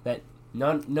niche that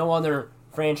no other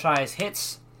franchise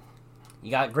hits. You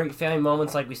got great family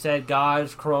moments, like we said, God,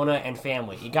 Corona, and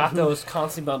family. You got those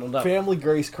constantly bundled up. Family,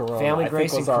 Grace, Corona. Family,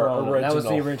 Grace, and Corona. That was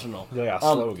the original. Yeah,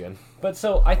 slogan. But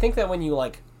so, I think that when you,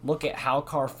 look at how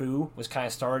Carfu was kind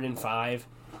of started in 5,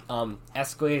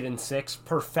 escalated in 6,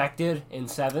 perfected in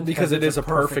 7. Because it is a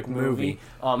perfect movie.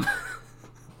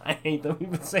 I hate that we've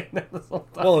been saying that this whole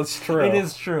time. Well, it's true. It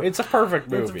is true. It's a perfect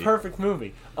movie. It's a perfect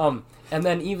movie. And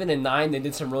then even in 9, they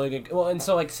did some really good... Well, and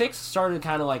so, 6 started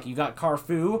kind of like, you got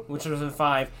Carfu, which was in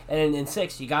 5, and then in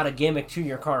 6, you got a gimmick to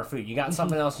your Carfu. You got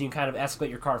something else you can kind of escalate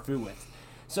your Carfu with.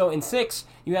 So in 6,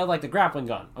 you had, the grappling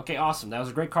gun. Okay, awesome. That was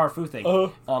a great Carfu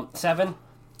thing. 7...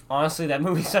 Honestly, that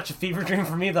movie's such a fever dream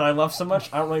for me that I love so much.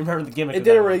 I don't really remember the gimmick. It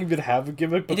didn't really even have a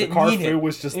gimmick, but the Carfu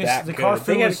was just that good.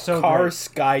 They had car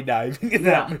skydiving in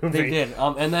that movie. They did.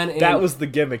 And then that was the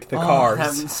gimmick. The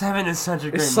cars. 7 is such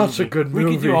a great movie. It's such a good movie.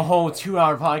 We could do a whole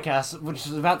 2-hour podcast, which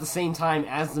is about the same time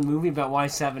as the movie, about why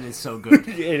 7 is so good.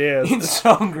 It is. It's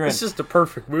so good. It's just a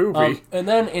perfect movie. And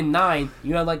then in 9,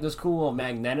 you had those cool little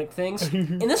magnetic things.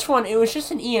 In this one, it was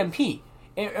just an EMP.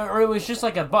 Or it was just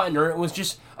like a button, or it was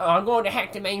just, I'm going to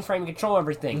hack the mainframe and control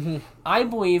everything. I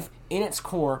believe in its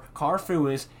core,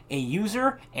 Carfu is a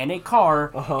user and a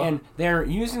car, and they're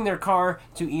using their car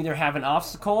to either have an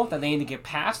obstacle that they need to get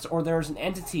past, or there's an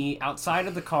entity outside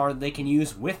of the car that they can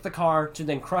use with the car to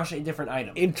then crush a different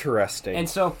item. Interesting. And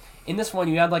so, in this one,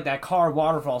 you had like that car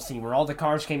waterfall scene where all the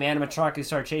cars came animatronically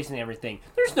started chasing everything.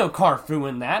 There's no Carfu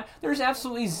in that. There's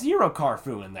absolutely zero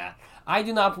Carfu in that. I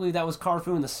do not believe that was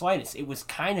Carfu in the slightest. It was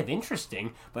kind of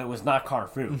interesting, but it was not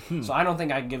Carfu. So I don't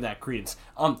think I can give that credence.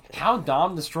 How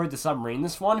Dom destroyed the submarine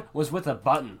this one was with a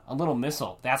button, a little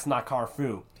missile. That's not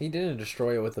Carfu. He didn't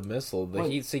destroy it with a missile. The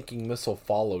heat-seeking missile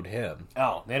followed him.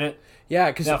 Oh, did it? Yeah,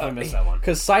 because definitely missed that one.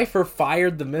 Because Cypher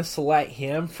fired the missile at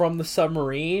him from the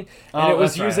submarine, and it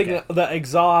was using the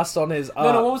exhaust on his.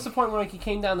 No. What was the point where he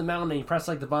came down the mountain and he pressed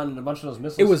like the button and a bunch of those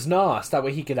missiles? It was NOS. That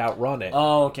way he could outrun it.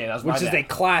 Oh, okay, that's which is a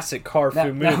classic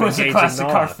Carfu move. That was a classic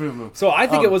Carfu move. So I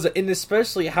think it was, and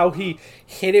especially how he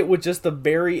hit it with just the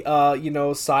very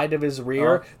side of his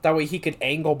rear. That way he could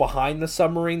angle behind the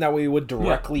submarine. That way he would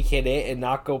directly hit it and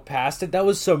not go past it. That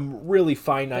was some really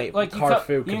finite Carfu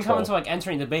control. You can come into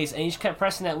entering the base, and he just kept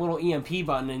pressing that little EMP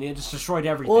button, and it just destroyed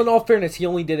everything. Well, in all fairness, he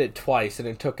only did it twice, and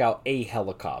it took out a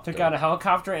helicopter. Took out a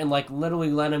helicopter and literally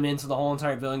let him into the whole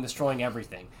entire building, destroying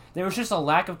everything. There was just a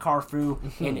lack of Carfu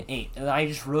in 8, and I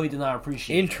just really did not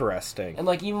appreciate it. Interesting.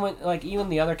 And even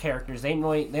the other characters, they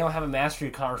don't have a mastery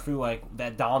of Carfu like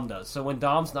that Dom does. So when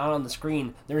Dom's not on the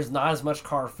screen, there's not as much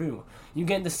Carfu. You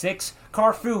get into 6,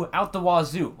 Carfu out the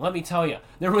wazoo. Let me tell you,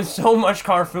 there was so much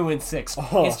Carfu in 6.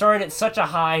 It started at such a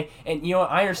high, and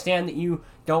I understand that you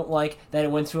don't like that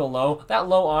it went to a low. That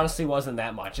low honestly wasn't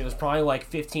that much. It was probably like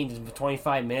 15 to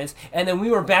 25 minutes, and then we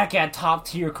were back at top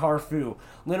tier Carfu.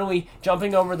 Literally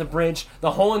jumping over the bridge,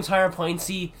 the whole entire plane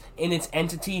sea in its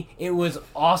entity. It was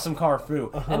awesome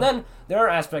Carfu. And then the other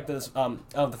aspect of this,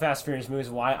 of the Fast and Furious movies,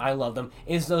 why I love them,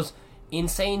 is those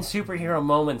insane superhero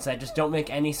moments that just don't make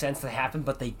any sense to happen,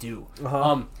 but they do.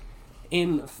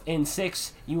 In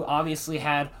 6, you obviously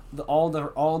had all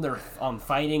their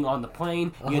fighting on the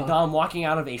plane. You had Dom walking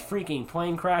out of a freaking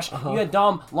plane crash. You had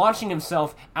Dom launching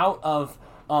himself out of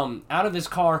his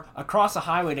car across a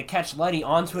highway to catch Letty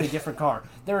onto a different car.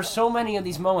 There are so many of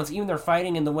these moments, even their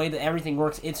fighting and the way that everything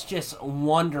works. It's just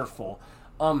wonderful.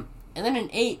 And then in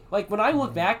 8, when I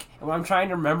look back and when I'm trying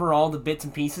to remember all the bits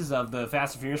and pieces of the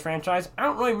Fast and Furious franchise, I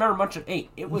don't really remember much of 8.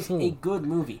 It was a good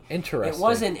movie. Interesting. It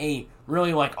wasn't a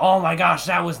really oh my gosh,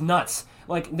 that was nuts.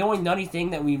 The only nutty thing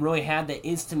that we really had that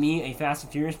is to me a Fast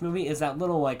and Furious movie is that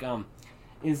little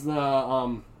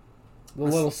the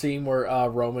little scene where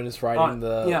Roman is riding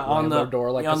the Lambo the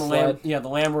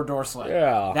Lambo sled.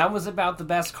 Yeah. That was about the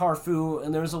best Carfu,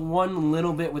 and there was one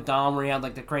little bit with Dom where he had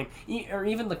the crane, or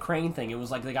even the crane thing. It was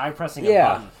the guy pressing a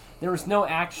button. There was no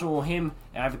actual him,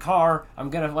 I have a car, I'm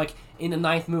gonna, in the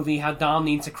 9th movie, how Dom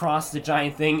needs to cross the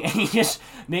giant thing, and he just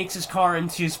makes his car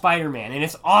into Spider-Man, and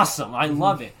it's awesome. I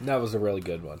love it. That was a really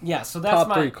good one. Yeah, so that's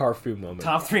Top 3 Carfu moments.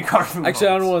 Top 3 Carfu moments. Actually,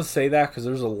 I don't want to say that, because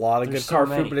there's a lot of good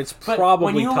Carfu, but it's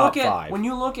probably top 5. When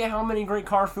you look at how many great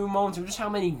Carfu moments, or just how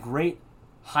many great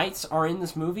heights are in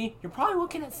this movie, you're probably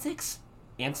looking at 6.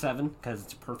 And 7, because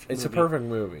it's a perfect movie. It's a perfect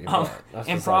movie.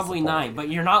 And probably 9, but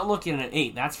you're not looking at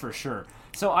 8, that's for sure.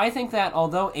 So I think that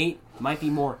although 8 might be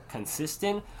more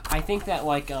consistent, I think that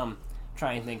I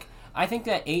think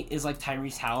that 8 is like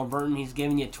Tyrese Halliburton. He's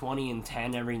giving you 20 and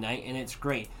 10 every night, and it's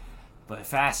great. But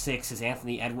Fast 6 is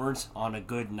Anthony Edwards on a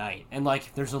good night. And,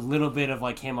 there's a little bit of,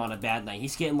 him on a bad night.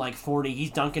 He's getting, 40.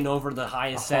 He's dunking over the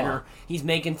highest center. He's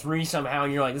making 3 somehow,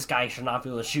 and you're like, this guy should not be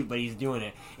able to shoot, but he's doing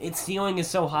it. Its ceiling is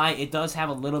so high, it does have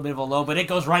a little bit of a low, but it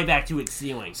goes right back to its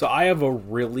ceiling. So I have a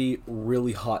really,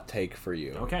 really hot take for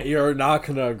you. Okay. You're not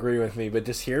going to agree with me, but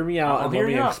just hear me out and let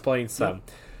me explain some.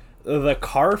 The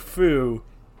Carfu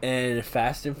in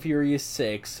Fast and Furious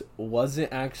 6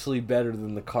 wasn't actually better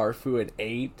than the Carfu in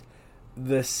 8.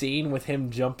 The scene with him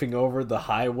jumping over the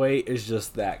highway is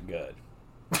just that good.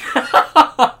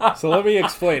 So let me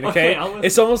explain, okay?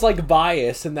 It's almost like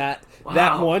bias in that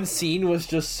that one scene was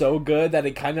just so good that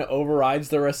it kind of overrides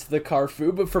the rest of the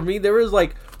Carfu. But for me, there was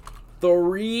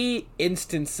 3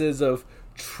 instances of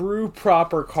true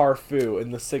proper Carfu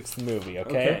in the 6th movie,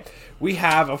 okay? We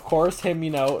have, of course, him,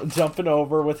 jumping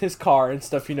over with his car and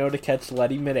stuff, to catch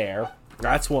Letty midair.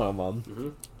 That's one of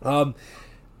them.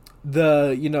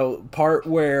 The part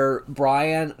where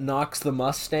Brian knocks the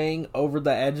Mustang over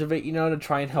the edge of it, to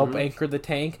try and help anchor the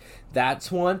tank,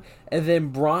 that's one. And then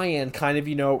Brian kind of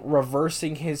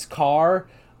reversing his car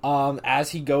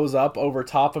as he goes up over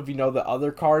top of, the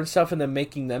other car and stuff, and then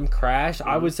making them crash.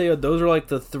 I would say that those are like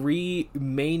the 3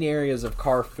 main areas of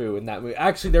Carfu in that movie.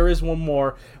 Actually, there is one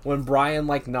more when Brian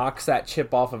knocks that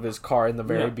chip off of his car in the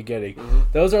very beginning.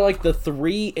 Those are like the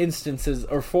 3 instances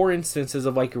or 4 instances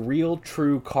of real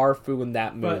true Carfu in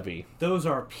that movie. But those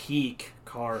are peak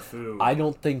Carfu. I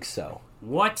don't think so.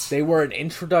 What? They were an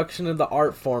introduction to the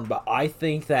art form, but I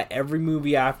think that every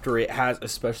movie after it has,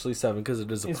 especially 7, because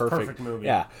it is a perfect movie.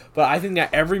 Yeah, but I think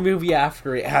that every movie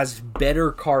after it has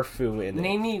better Carfu in it.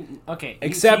 Name me, okay.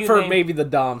 Except for maybe the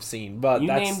Dom scene, but that's...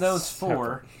 You name those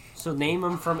 4, so name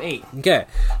them from 8. Okay,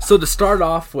 so to start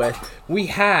off with, we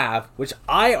have, which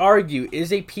I argue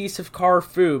is a piece of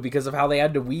Carfu because of how they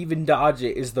had to weave and dodge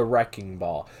it, is the Wrecking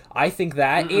Ball. I think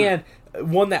that, and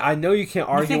one that I know you can't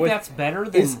argue with... You think that's better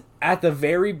than... At the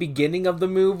very beginning of the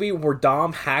movie, where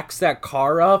Dom hacks that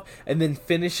car up and then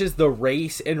finishes the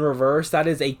race in reverse, that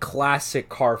is a classic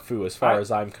Carfu as far as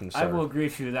I'm concerned. I will agree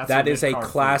with you. That is a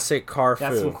classic Carfu.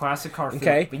 That's some classic Carfu.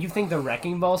 Okay. But you think the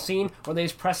Wrecking Ball scene, where they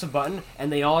just press a button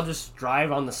and they all just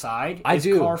drive on the side, I is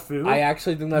do. Carfu? I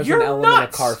actually think there's an element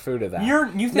of Carfu to that. You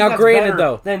think now, that's granted, better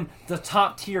though, than the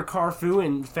top tier Carfu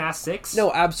in Fast 6?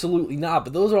 No, absolutely not.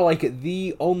 But those are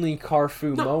the only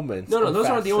Carfu moments. No, those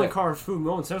aren't the only Carfu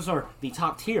moments. Those are the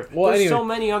top tier. Well, there's anyway, so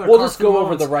many other we'll just go moments.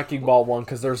 over the Wrecking Ball one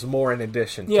because there's more in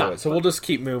addition to it. So we'll just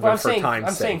keep moving for time's sake.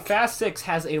 I'm saying Fast 6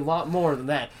 has a lot more than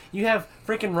that. You have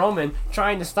freaking Roman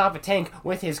trying to stop a tank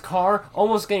with his car,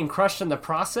 almost getting crushed in the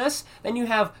process. Then you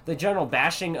have the general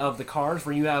bashing of the cars,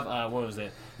 where you have, what was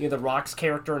it? You have the Rock's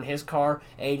character in his car,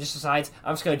 and he just decides,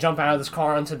 I'm just going to jump out of this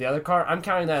car onto the other car. I'm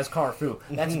counting that as Carfu.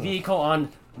 That's vehicle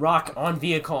on Rock on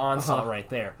vehicle onslaught right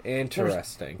there.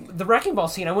 Interesting. The Wrecking Ball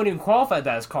scene, I wouldn't even qualify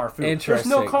that as Carfu. Interesting.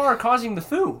 There's no car causing the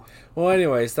foo. Well,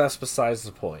 anyways, that's besides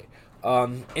the point.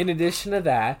 In addition to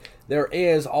that, there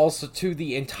is also to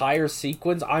the entire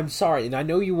sequence. I'm sorry, and I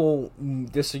know you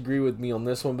won't disagree with me on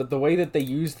this one, but the way that they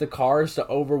use the cars to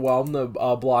overwhelm the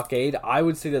blockade, I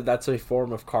would say that that's a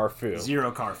form of Carfu.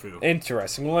 Zero Carfu.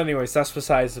 Interesting. Well, anyways, that's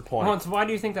besides the point. Well, so why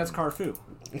do you think that's Carfu?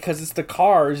 Because it's the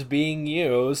cars being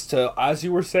used to, as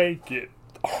you were saying,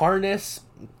 harness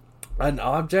an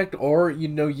object or,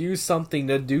 use something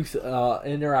to do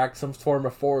interact some form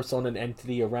of force on an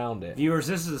entity around it. Viewers,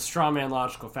 this is a straw man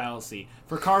logical fallacy.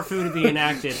 For Carfu to be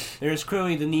enacted, there is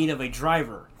clearly the need of a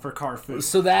driver for Carfu.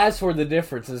 So that's where the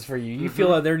difference is for you. You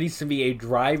feel that there needs to be a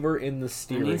driver in the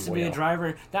steering wheel. There needs to be a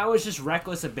driver. That was just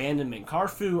reckless abandonment.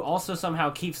 Carfu also somehow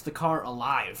keeps the car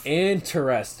alive.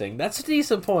 Interesting. That's a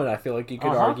decent point, I feel like you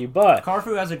could argue, but...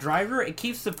 Carfu as a driver, it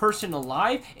keeps the person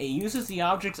alive. It uses the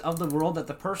objects of the world that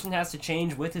the person has to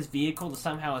change with his vehicle to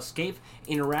somehow escape,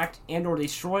 interact, and or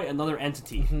destroy another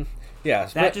entity.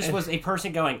 Yes, that just was a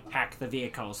person going, hack the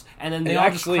vehicles. And then they all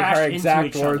just crashed into each other. Actually,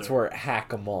 her exact words were,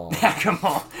 hack 'em all. Hack 'em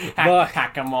all.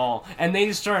 Hack 'em all. And they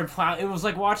just started plowing. It was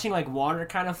like watching water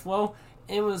kind of flow.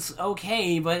 It was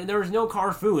okay, but there was no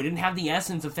Carfu. It didn't have the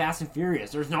essence of Fast and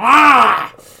Furious. There's no,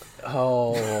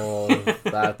 Oh,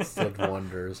 that did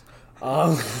wonders.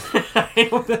 I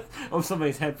hope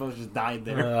somebody's headphones just died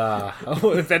there.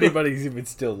 If anybody's even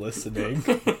still listening.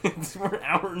 We're an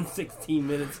hour and 16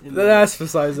 minutes in. That's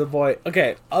besides the point.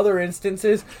 Okay, other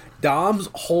instances. Dom's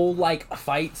whole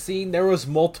fight scene. There was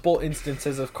multiple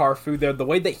instances of Carfu there. The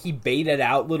way that he baited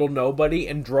out little nobody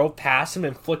and drove past him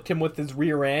and flicked him with his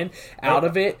rear end out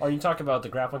of it. Are you talking about the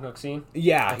grappling hook scene?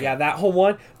 Yeah, okay. Yeah, that whole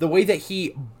one. The way that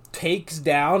he takes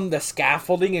down the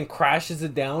scaffolding and crashes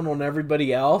it down on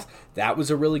everybody else. That was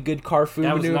a really good Carfu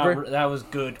maneuver. That was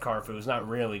good Carfu. It was not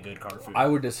really good Carfu. I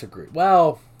would disagree.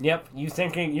 Well, yep, you're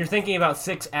thinking about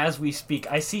 6 as we speak.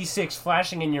 I see 6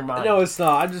 flashing in your mind. No, it's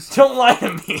not. I'm just don't lie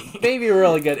to me. Maybe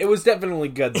really good. It was definitely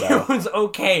good though. It was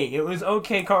okay. It was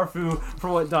okay Carfu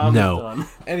for what Dom has done.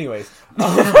 Anyways,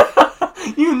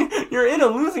 you're in a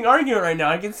losing argument right now.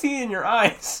 I can see it in your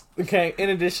eyes. Okay, in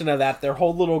addition to that, their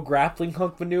whole little grappling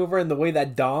hook maneuver and the way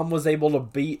that Dom was able to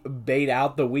bait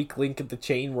out the weak link at the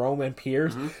chain, Roman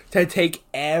Pierce, to take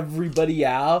everybody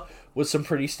out was some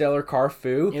pretty stellar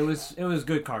Carfu. It was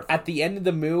good Carfu. At the end of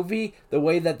the movie, the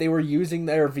way that they were using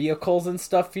their vehicles and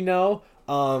stuff, to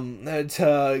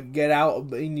get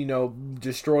out and,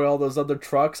 destroy all those other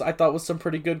trucks, I thought was some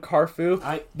pretty good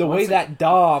Carfu. The way that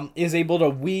Dom is able to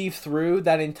weave through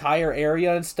that entire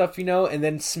area and stuff, and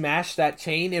then smash that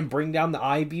chain and bring down the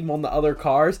I-beam on the other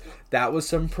cars, that was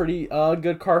some pretty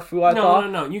good Carfu, I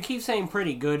thought. No. You keep saying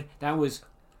pretty good. That was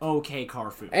okay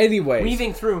Carfu. Anyways.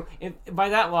 Weaving through, by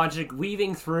that logic,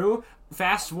 weaving through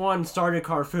Fast 1 started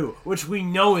Carfu, which we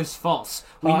know is false.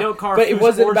 We know Carfu. But it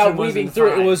wasn't about weaving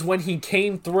through. It was when he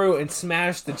came through and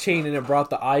smashed the chain, and it brought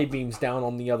the I-beams down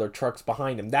on the other trucks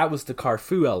behind him. That was the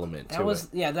Carfu element. That was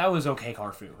okay,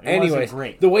 Carfu. Anyways,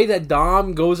 great. The way that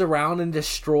Dom goes around and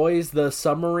destroys the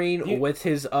submarine with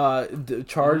his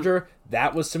charger,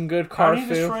 that was some good Carfu. How did he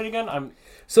destroy it again?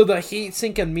 So the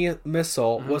heat-sinking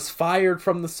missile was fired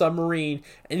from the submarine,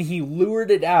 and he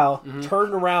lured it out,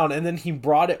 turned around, and then he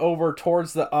brought it over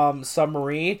towards the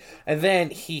submarine, and then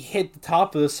he hit the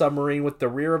top of the submarine with the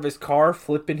rear of his car,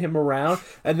 flipping him around,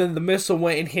 and then the missile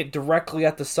went and hit directly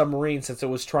at the submarine since it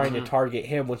was trying to target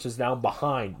him, which is now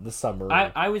behind the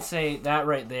submarine. I would say that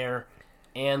right there,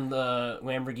 and the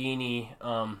Lamborghini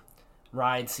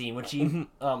ride scene, which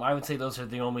I would say those are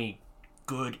the only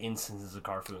good instances of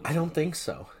Carfu. I don't think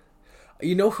so.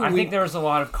 You know who I think there was a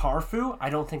lot of Carfu. I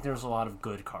don't think there was a lot of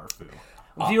good Carfu.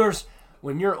 Viewers,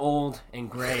 when you're old and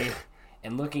gray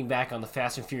and looking back on the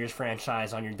Fast and Furious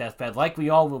franchise on your deathbed, like we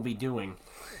all will be doing,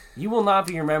 you will not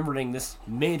be remembering this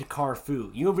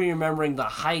mid-Carfu. You'll be remembering the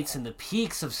heights and the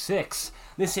peaks of 6.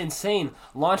 This insane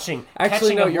launching.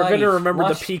 Actually, no, you're going to remember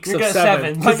the peaks of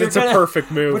 7 because it's a perfect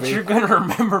movie. But you're going to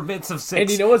remember bits of 6. And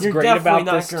you know what's great about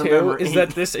this, too, is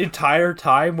that this entire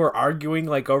time we're arguing,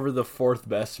 like, over the 4th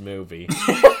best movie.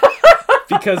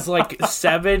 Because, like,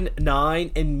 7,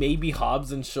 9, and maybe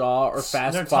Hobbs and Shaw or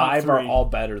Fast 5 are all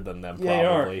better than them, probably. Yeah,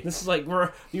 they are. This is like,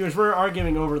 we're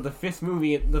arguing over the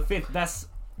 5th best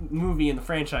movie in the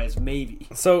franchise, maybe.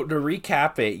 So, to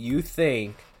recap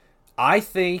it, I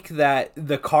think that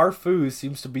the Carfu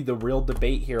seems to be the real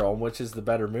debate here on which is the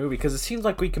better movie, because it seems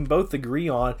like we can both agree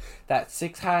on that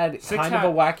 6 had of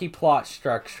a wacky plot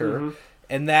structure,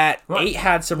 and that 8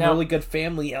 had some really good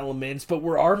family elements, but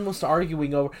we're almost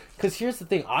arguing over, because here's the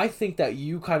thing, I think that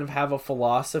you kind of have a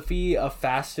philosophy of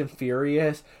Fast and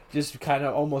Furious just kind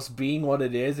of almost being what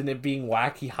it is and it being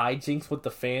wacky hijinks with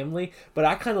the family, but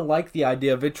I kind of like the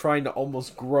idea of it trying to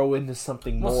almost grow into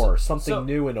something more, something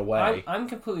new in a way. I'm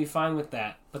completely fine with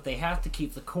that, but they have to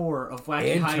keep the core of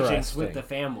wacky hijinks with the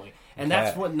family. And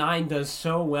that's what 9 does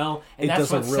so well, and that's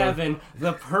what 7,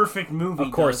 the perfect movie,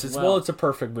 of course, does it's a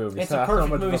perfect movie. It's a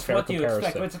perfect movie. So what do you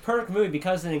expect? But it's a perfect movie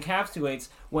because it encapsulates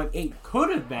what 8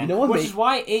 could have been, which is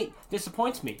why 8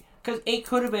 disappoints me. Because 8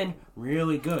 could have been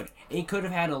really good. 8 could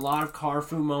have had a lot of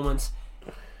Carfu moments,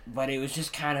 but it was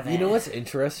just kind of... You know what's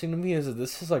interesting to me is that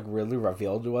this has like really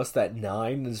revealed to us that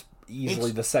 9 is easily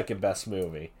the second best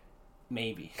movie.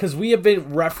 Maybe. Because we have been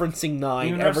referencing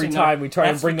 9 every time we try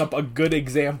and bring up a good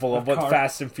example of what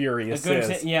Fast and Furious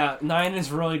is. Yeah, 9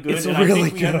 is really good. It's really I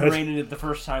think we good. underrated it the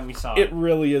first time we saw it. It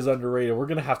really is underrated. We're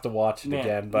going to have to watch it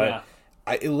again, but...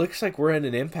 it looks like we're in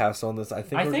an impasse on this. I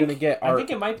think we're going to get our... I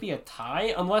think it might be a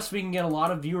tie, unless we can get a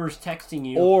lot of viewers texting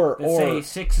you that say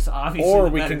 6 is obviously the better choice.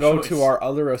 Or we can go to our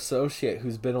other associate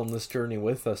who's been on this journey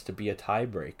with us to be a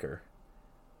tiebreaker.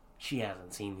 She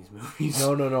hasn't seen these movies.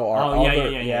 No.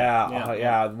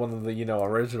 Yeah, one of the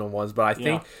original ones. But I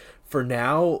think for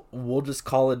now we'll just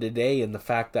call it a day in the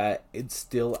fact that it's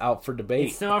still out for debate.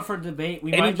 It's still out for debate.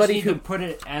 We might just need to put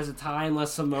it as a tie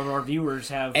unless some of our viewers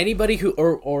have anybody who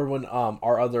or when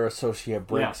our other associate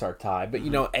breaks our tie. But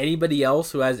anybody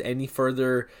else who has any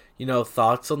further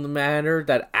thoughts on the matter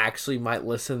that actually might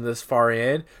listen this far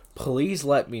in, please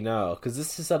let me know, because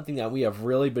this is something that we have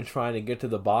really been trying to get to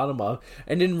the bottom of,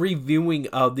 and in reviewing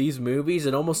of these movies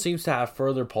it almost seems to have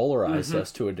further polarized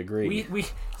us to a degree. We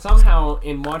somehow,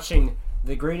 in watching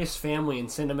the greatest family in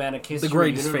cinematic history, the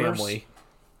greatest family,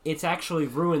 it's actually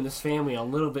ruined this family a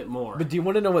little bit more. But do you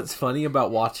want to know what's funny about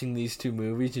watching these two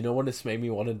movies? You know what it's made me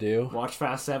want to do? Watch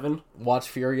Fast 7, watch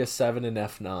Furious 7 and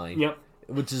F9. Yep.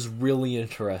 Which is really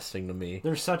interesting to me.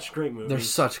 They're such great movies. They're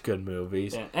such good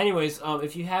movies. Yeah. Anyways,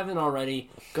 if you haven't already,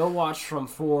 go watch from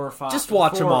 4 or 5. Just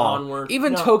watch them all. Onward.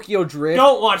 Even Tokyo Drift.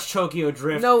 Don't watch Tokyo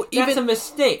Drift. No, that's a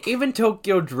mistake. Even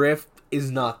Tokyo Drift is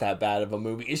not that bad of a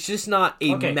movie. It's just not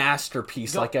a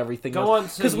masterpiece like everything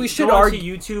else. Because we should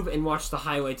argue YouTube and watch the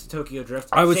highlights of Tokyo Drift.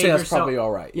 I would say that's probably all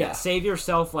right. Yeah, save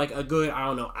yourself like a good,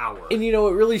 hour. And it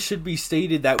really should be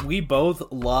stated that we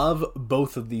both love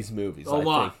both of these movies. A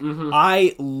lot. Mm-hmm.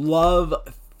 I love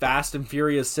Fast and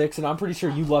Furious 6, and I'm pretty sure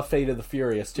you love Fate of the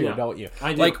Furious too, don't you?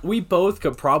 I do. Like, we both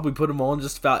could probably put them on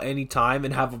just about any time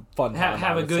and have a fun time.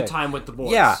 Have a good time with the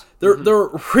boys. Yeah, they're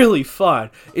really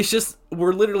fun. It's just,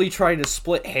 we're literally trying to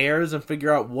split hairs and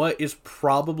figure out what is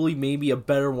probably maybe a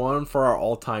better one for our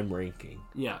all-time ranking.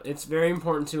 Yeah, it's very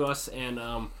important to us, and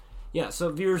Yeah, so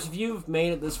viewers, if you've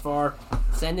made it this far,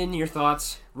 send in your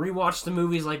thoughts. Rewatch the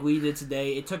movies like we did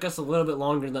today. It took us a little bit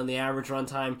longer than the average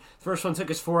runtime. The first one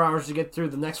took us 4 hours to get through.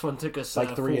 The next one took us like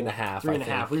 3.5.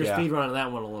 3.5. We were speedrunning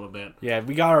that one a little bit. Yeah,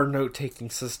 we got our note-taking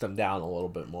system down a little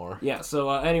bit more. Yeah, so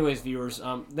anyways, viewers,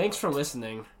 thanks for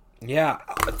listening. Yeah,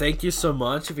 thank you so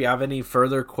much. If you have any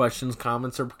further questions,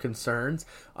 comments, or concerns,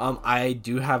 I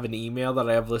do have an email that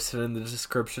I have listed in the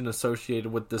description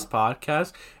associated with this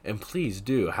podcast. And please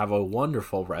do have a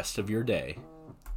wonderful rest of your day.